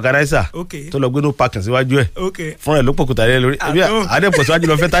dẹ́mírèjì. Fọ̀gánáísà. Tó lọ gbé no parking síwájú ẹ̀. Fúnra ẹ̀ ló pòkúta lé rẹ̀ lórí. Ebi àdẹ́pọ̀ síwájú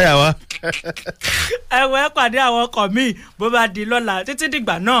lọ fẹ́ táyà wa. Ẹ̀wẹ̀ pàdé àwọn ọkọ̀ mi bó bá di lọ́la títí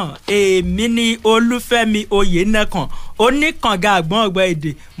dìgbà náà èmi ni Olúfẹ́mi Oyènẹ́kan oníkànga àgbọ̀n ọ̀gbẹ́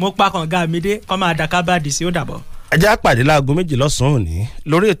èdè mo pa kànga mi dé kọ́ máa dàka bá dì sí ó dàbọ̀. Ẹ jẹ́ á pàdé láago 2 lọ́sàn-án òní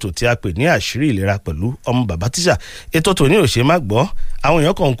lórí ètò tí a pè ní àṣírí ìlera pẹ̀lú ọmọ bàbá tíṣà. Ètò tòní ò ṣe má gbọ́ àwọn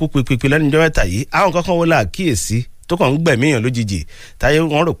èèyàn kan ń kú pípípí lẹ́nu ọjọ́ mẹ́ta yìí. Àwọn kankan wọlé àkíyèsí tó kàn ń gbẹ̀mí èèyàn lójijì táyé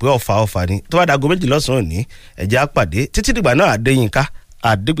wọn rò pé ọ̀fà ni. Tó bá dago 2 lọ́sàn-án òní ẹ jẹ́ á pàdé títí dìgbà náà. Adéyínká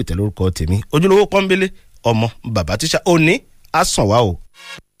Adégbìtẹ́ lórúkọ tèmi, ojúlówó pọ́nbélé ọmọ bàbá tíṣà. Òní á sàn wá o.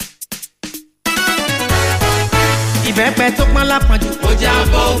 Ìbẹ́pẹ tó pọ́n lápọ̀jù ó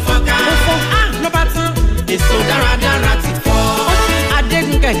jábọ́ fọ́nká. Ó fọ́ ló bá tán. Èso dáradára ti fọ́.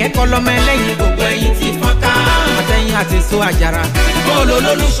 Adégún kẹ̀kẹ́ kọ́ lọ́mọ ẹlẹ́yin gbogbo ẹ̀yìn ti fọ́nká. Àtẹ̀yìn àti èso àjàrà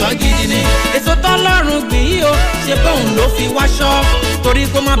olólùṣọ́ gidi ni èso tọ́lọ́run gbìn yìí o ṣe bóun ló fi wáṣọ torí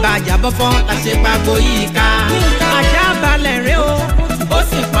kó má bàa jábọ́ fọ́n àṣepàgbò yìí ká ajá balẹ̀ rẹ o ó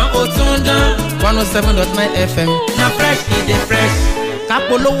sì pọ́n ó tún dán 107.9 FM na fresh e dey fresh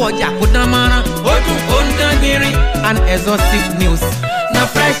kápolówó ọjà kó dán mọ́rán ó dùn ó ń dán gbinrin and exhaustive news na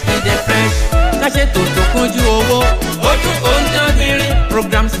fresh e dey fresh káṣe tòótọ́ kúnjú owó ó dùn ó ń dán gbinrin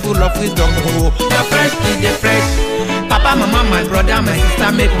programs full of wisdom o na fresh e dey fresh papa mama my brother my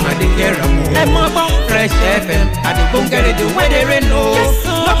sister make una dey hear am o ẹ mọ gbọ́ fresh fm àdìgbòǹgẹ̀rẹ̀ dey wey dey rain o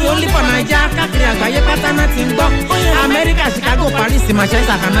no be only for naija káàkiri àgbáyé pátá náà ti ń gbọ́ america chicago paris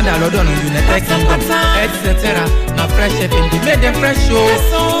manchester canada london united kingdom etc na fresh fm dey make dem fresh o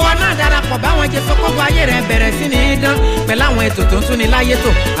wọn náà darapọ̀ báwọn jẹ sọ́kọ́gbọ́ ayé rẹ̀ bẹ̀rẹ̀ sí ní dán pẹ̀lú àwọn ètò tó ń tún ní láyé tó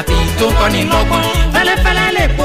àti èyí tó ń kọ́ni lọ́gbọ́n fẹ́lẹ́fẹ́lẹ́ lè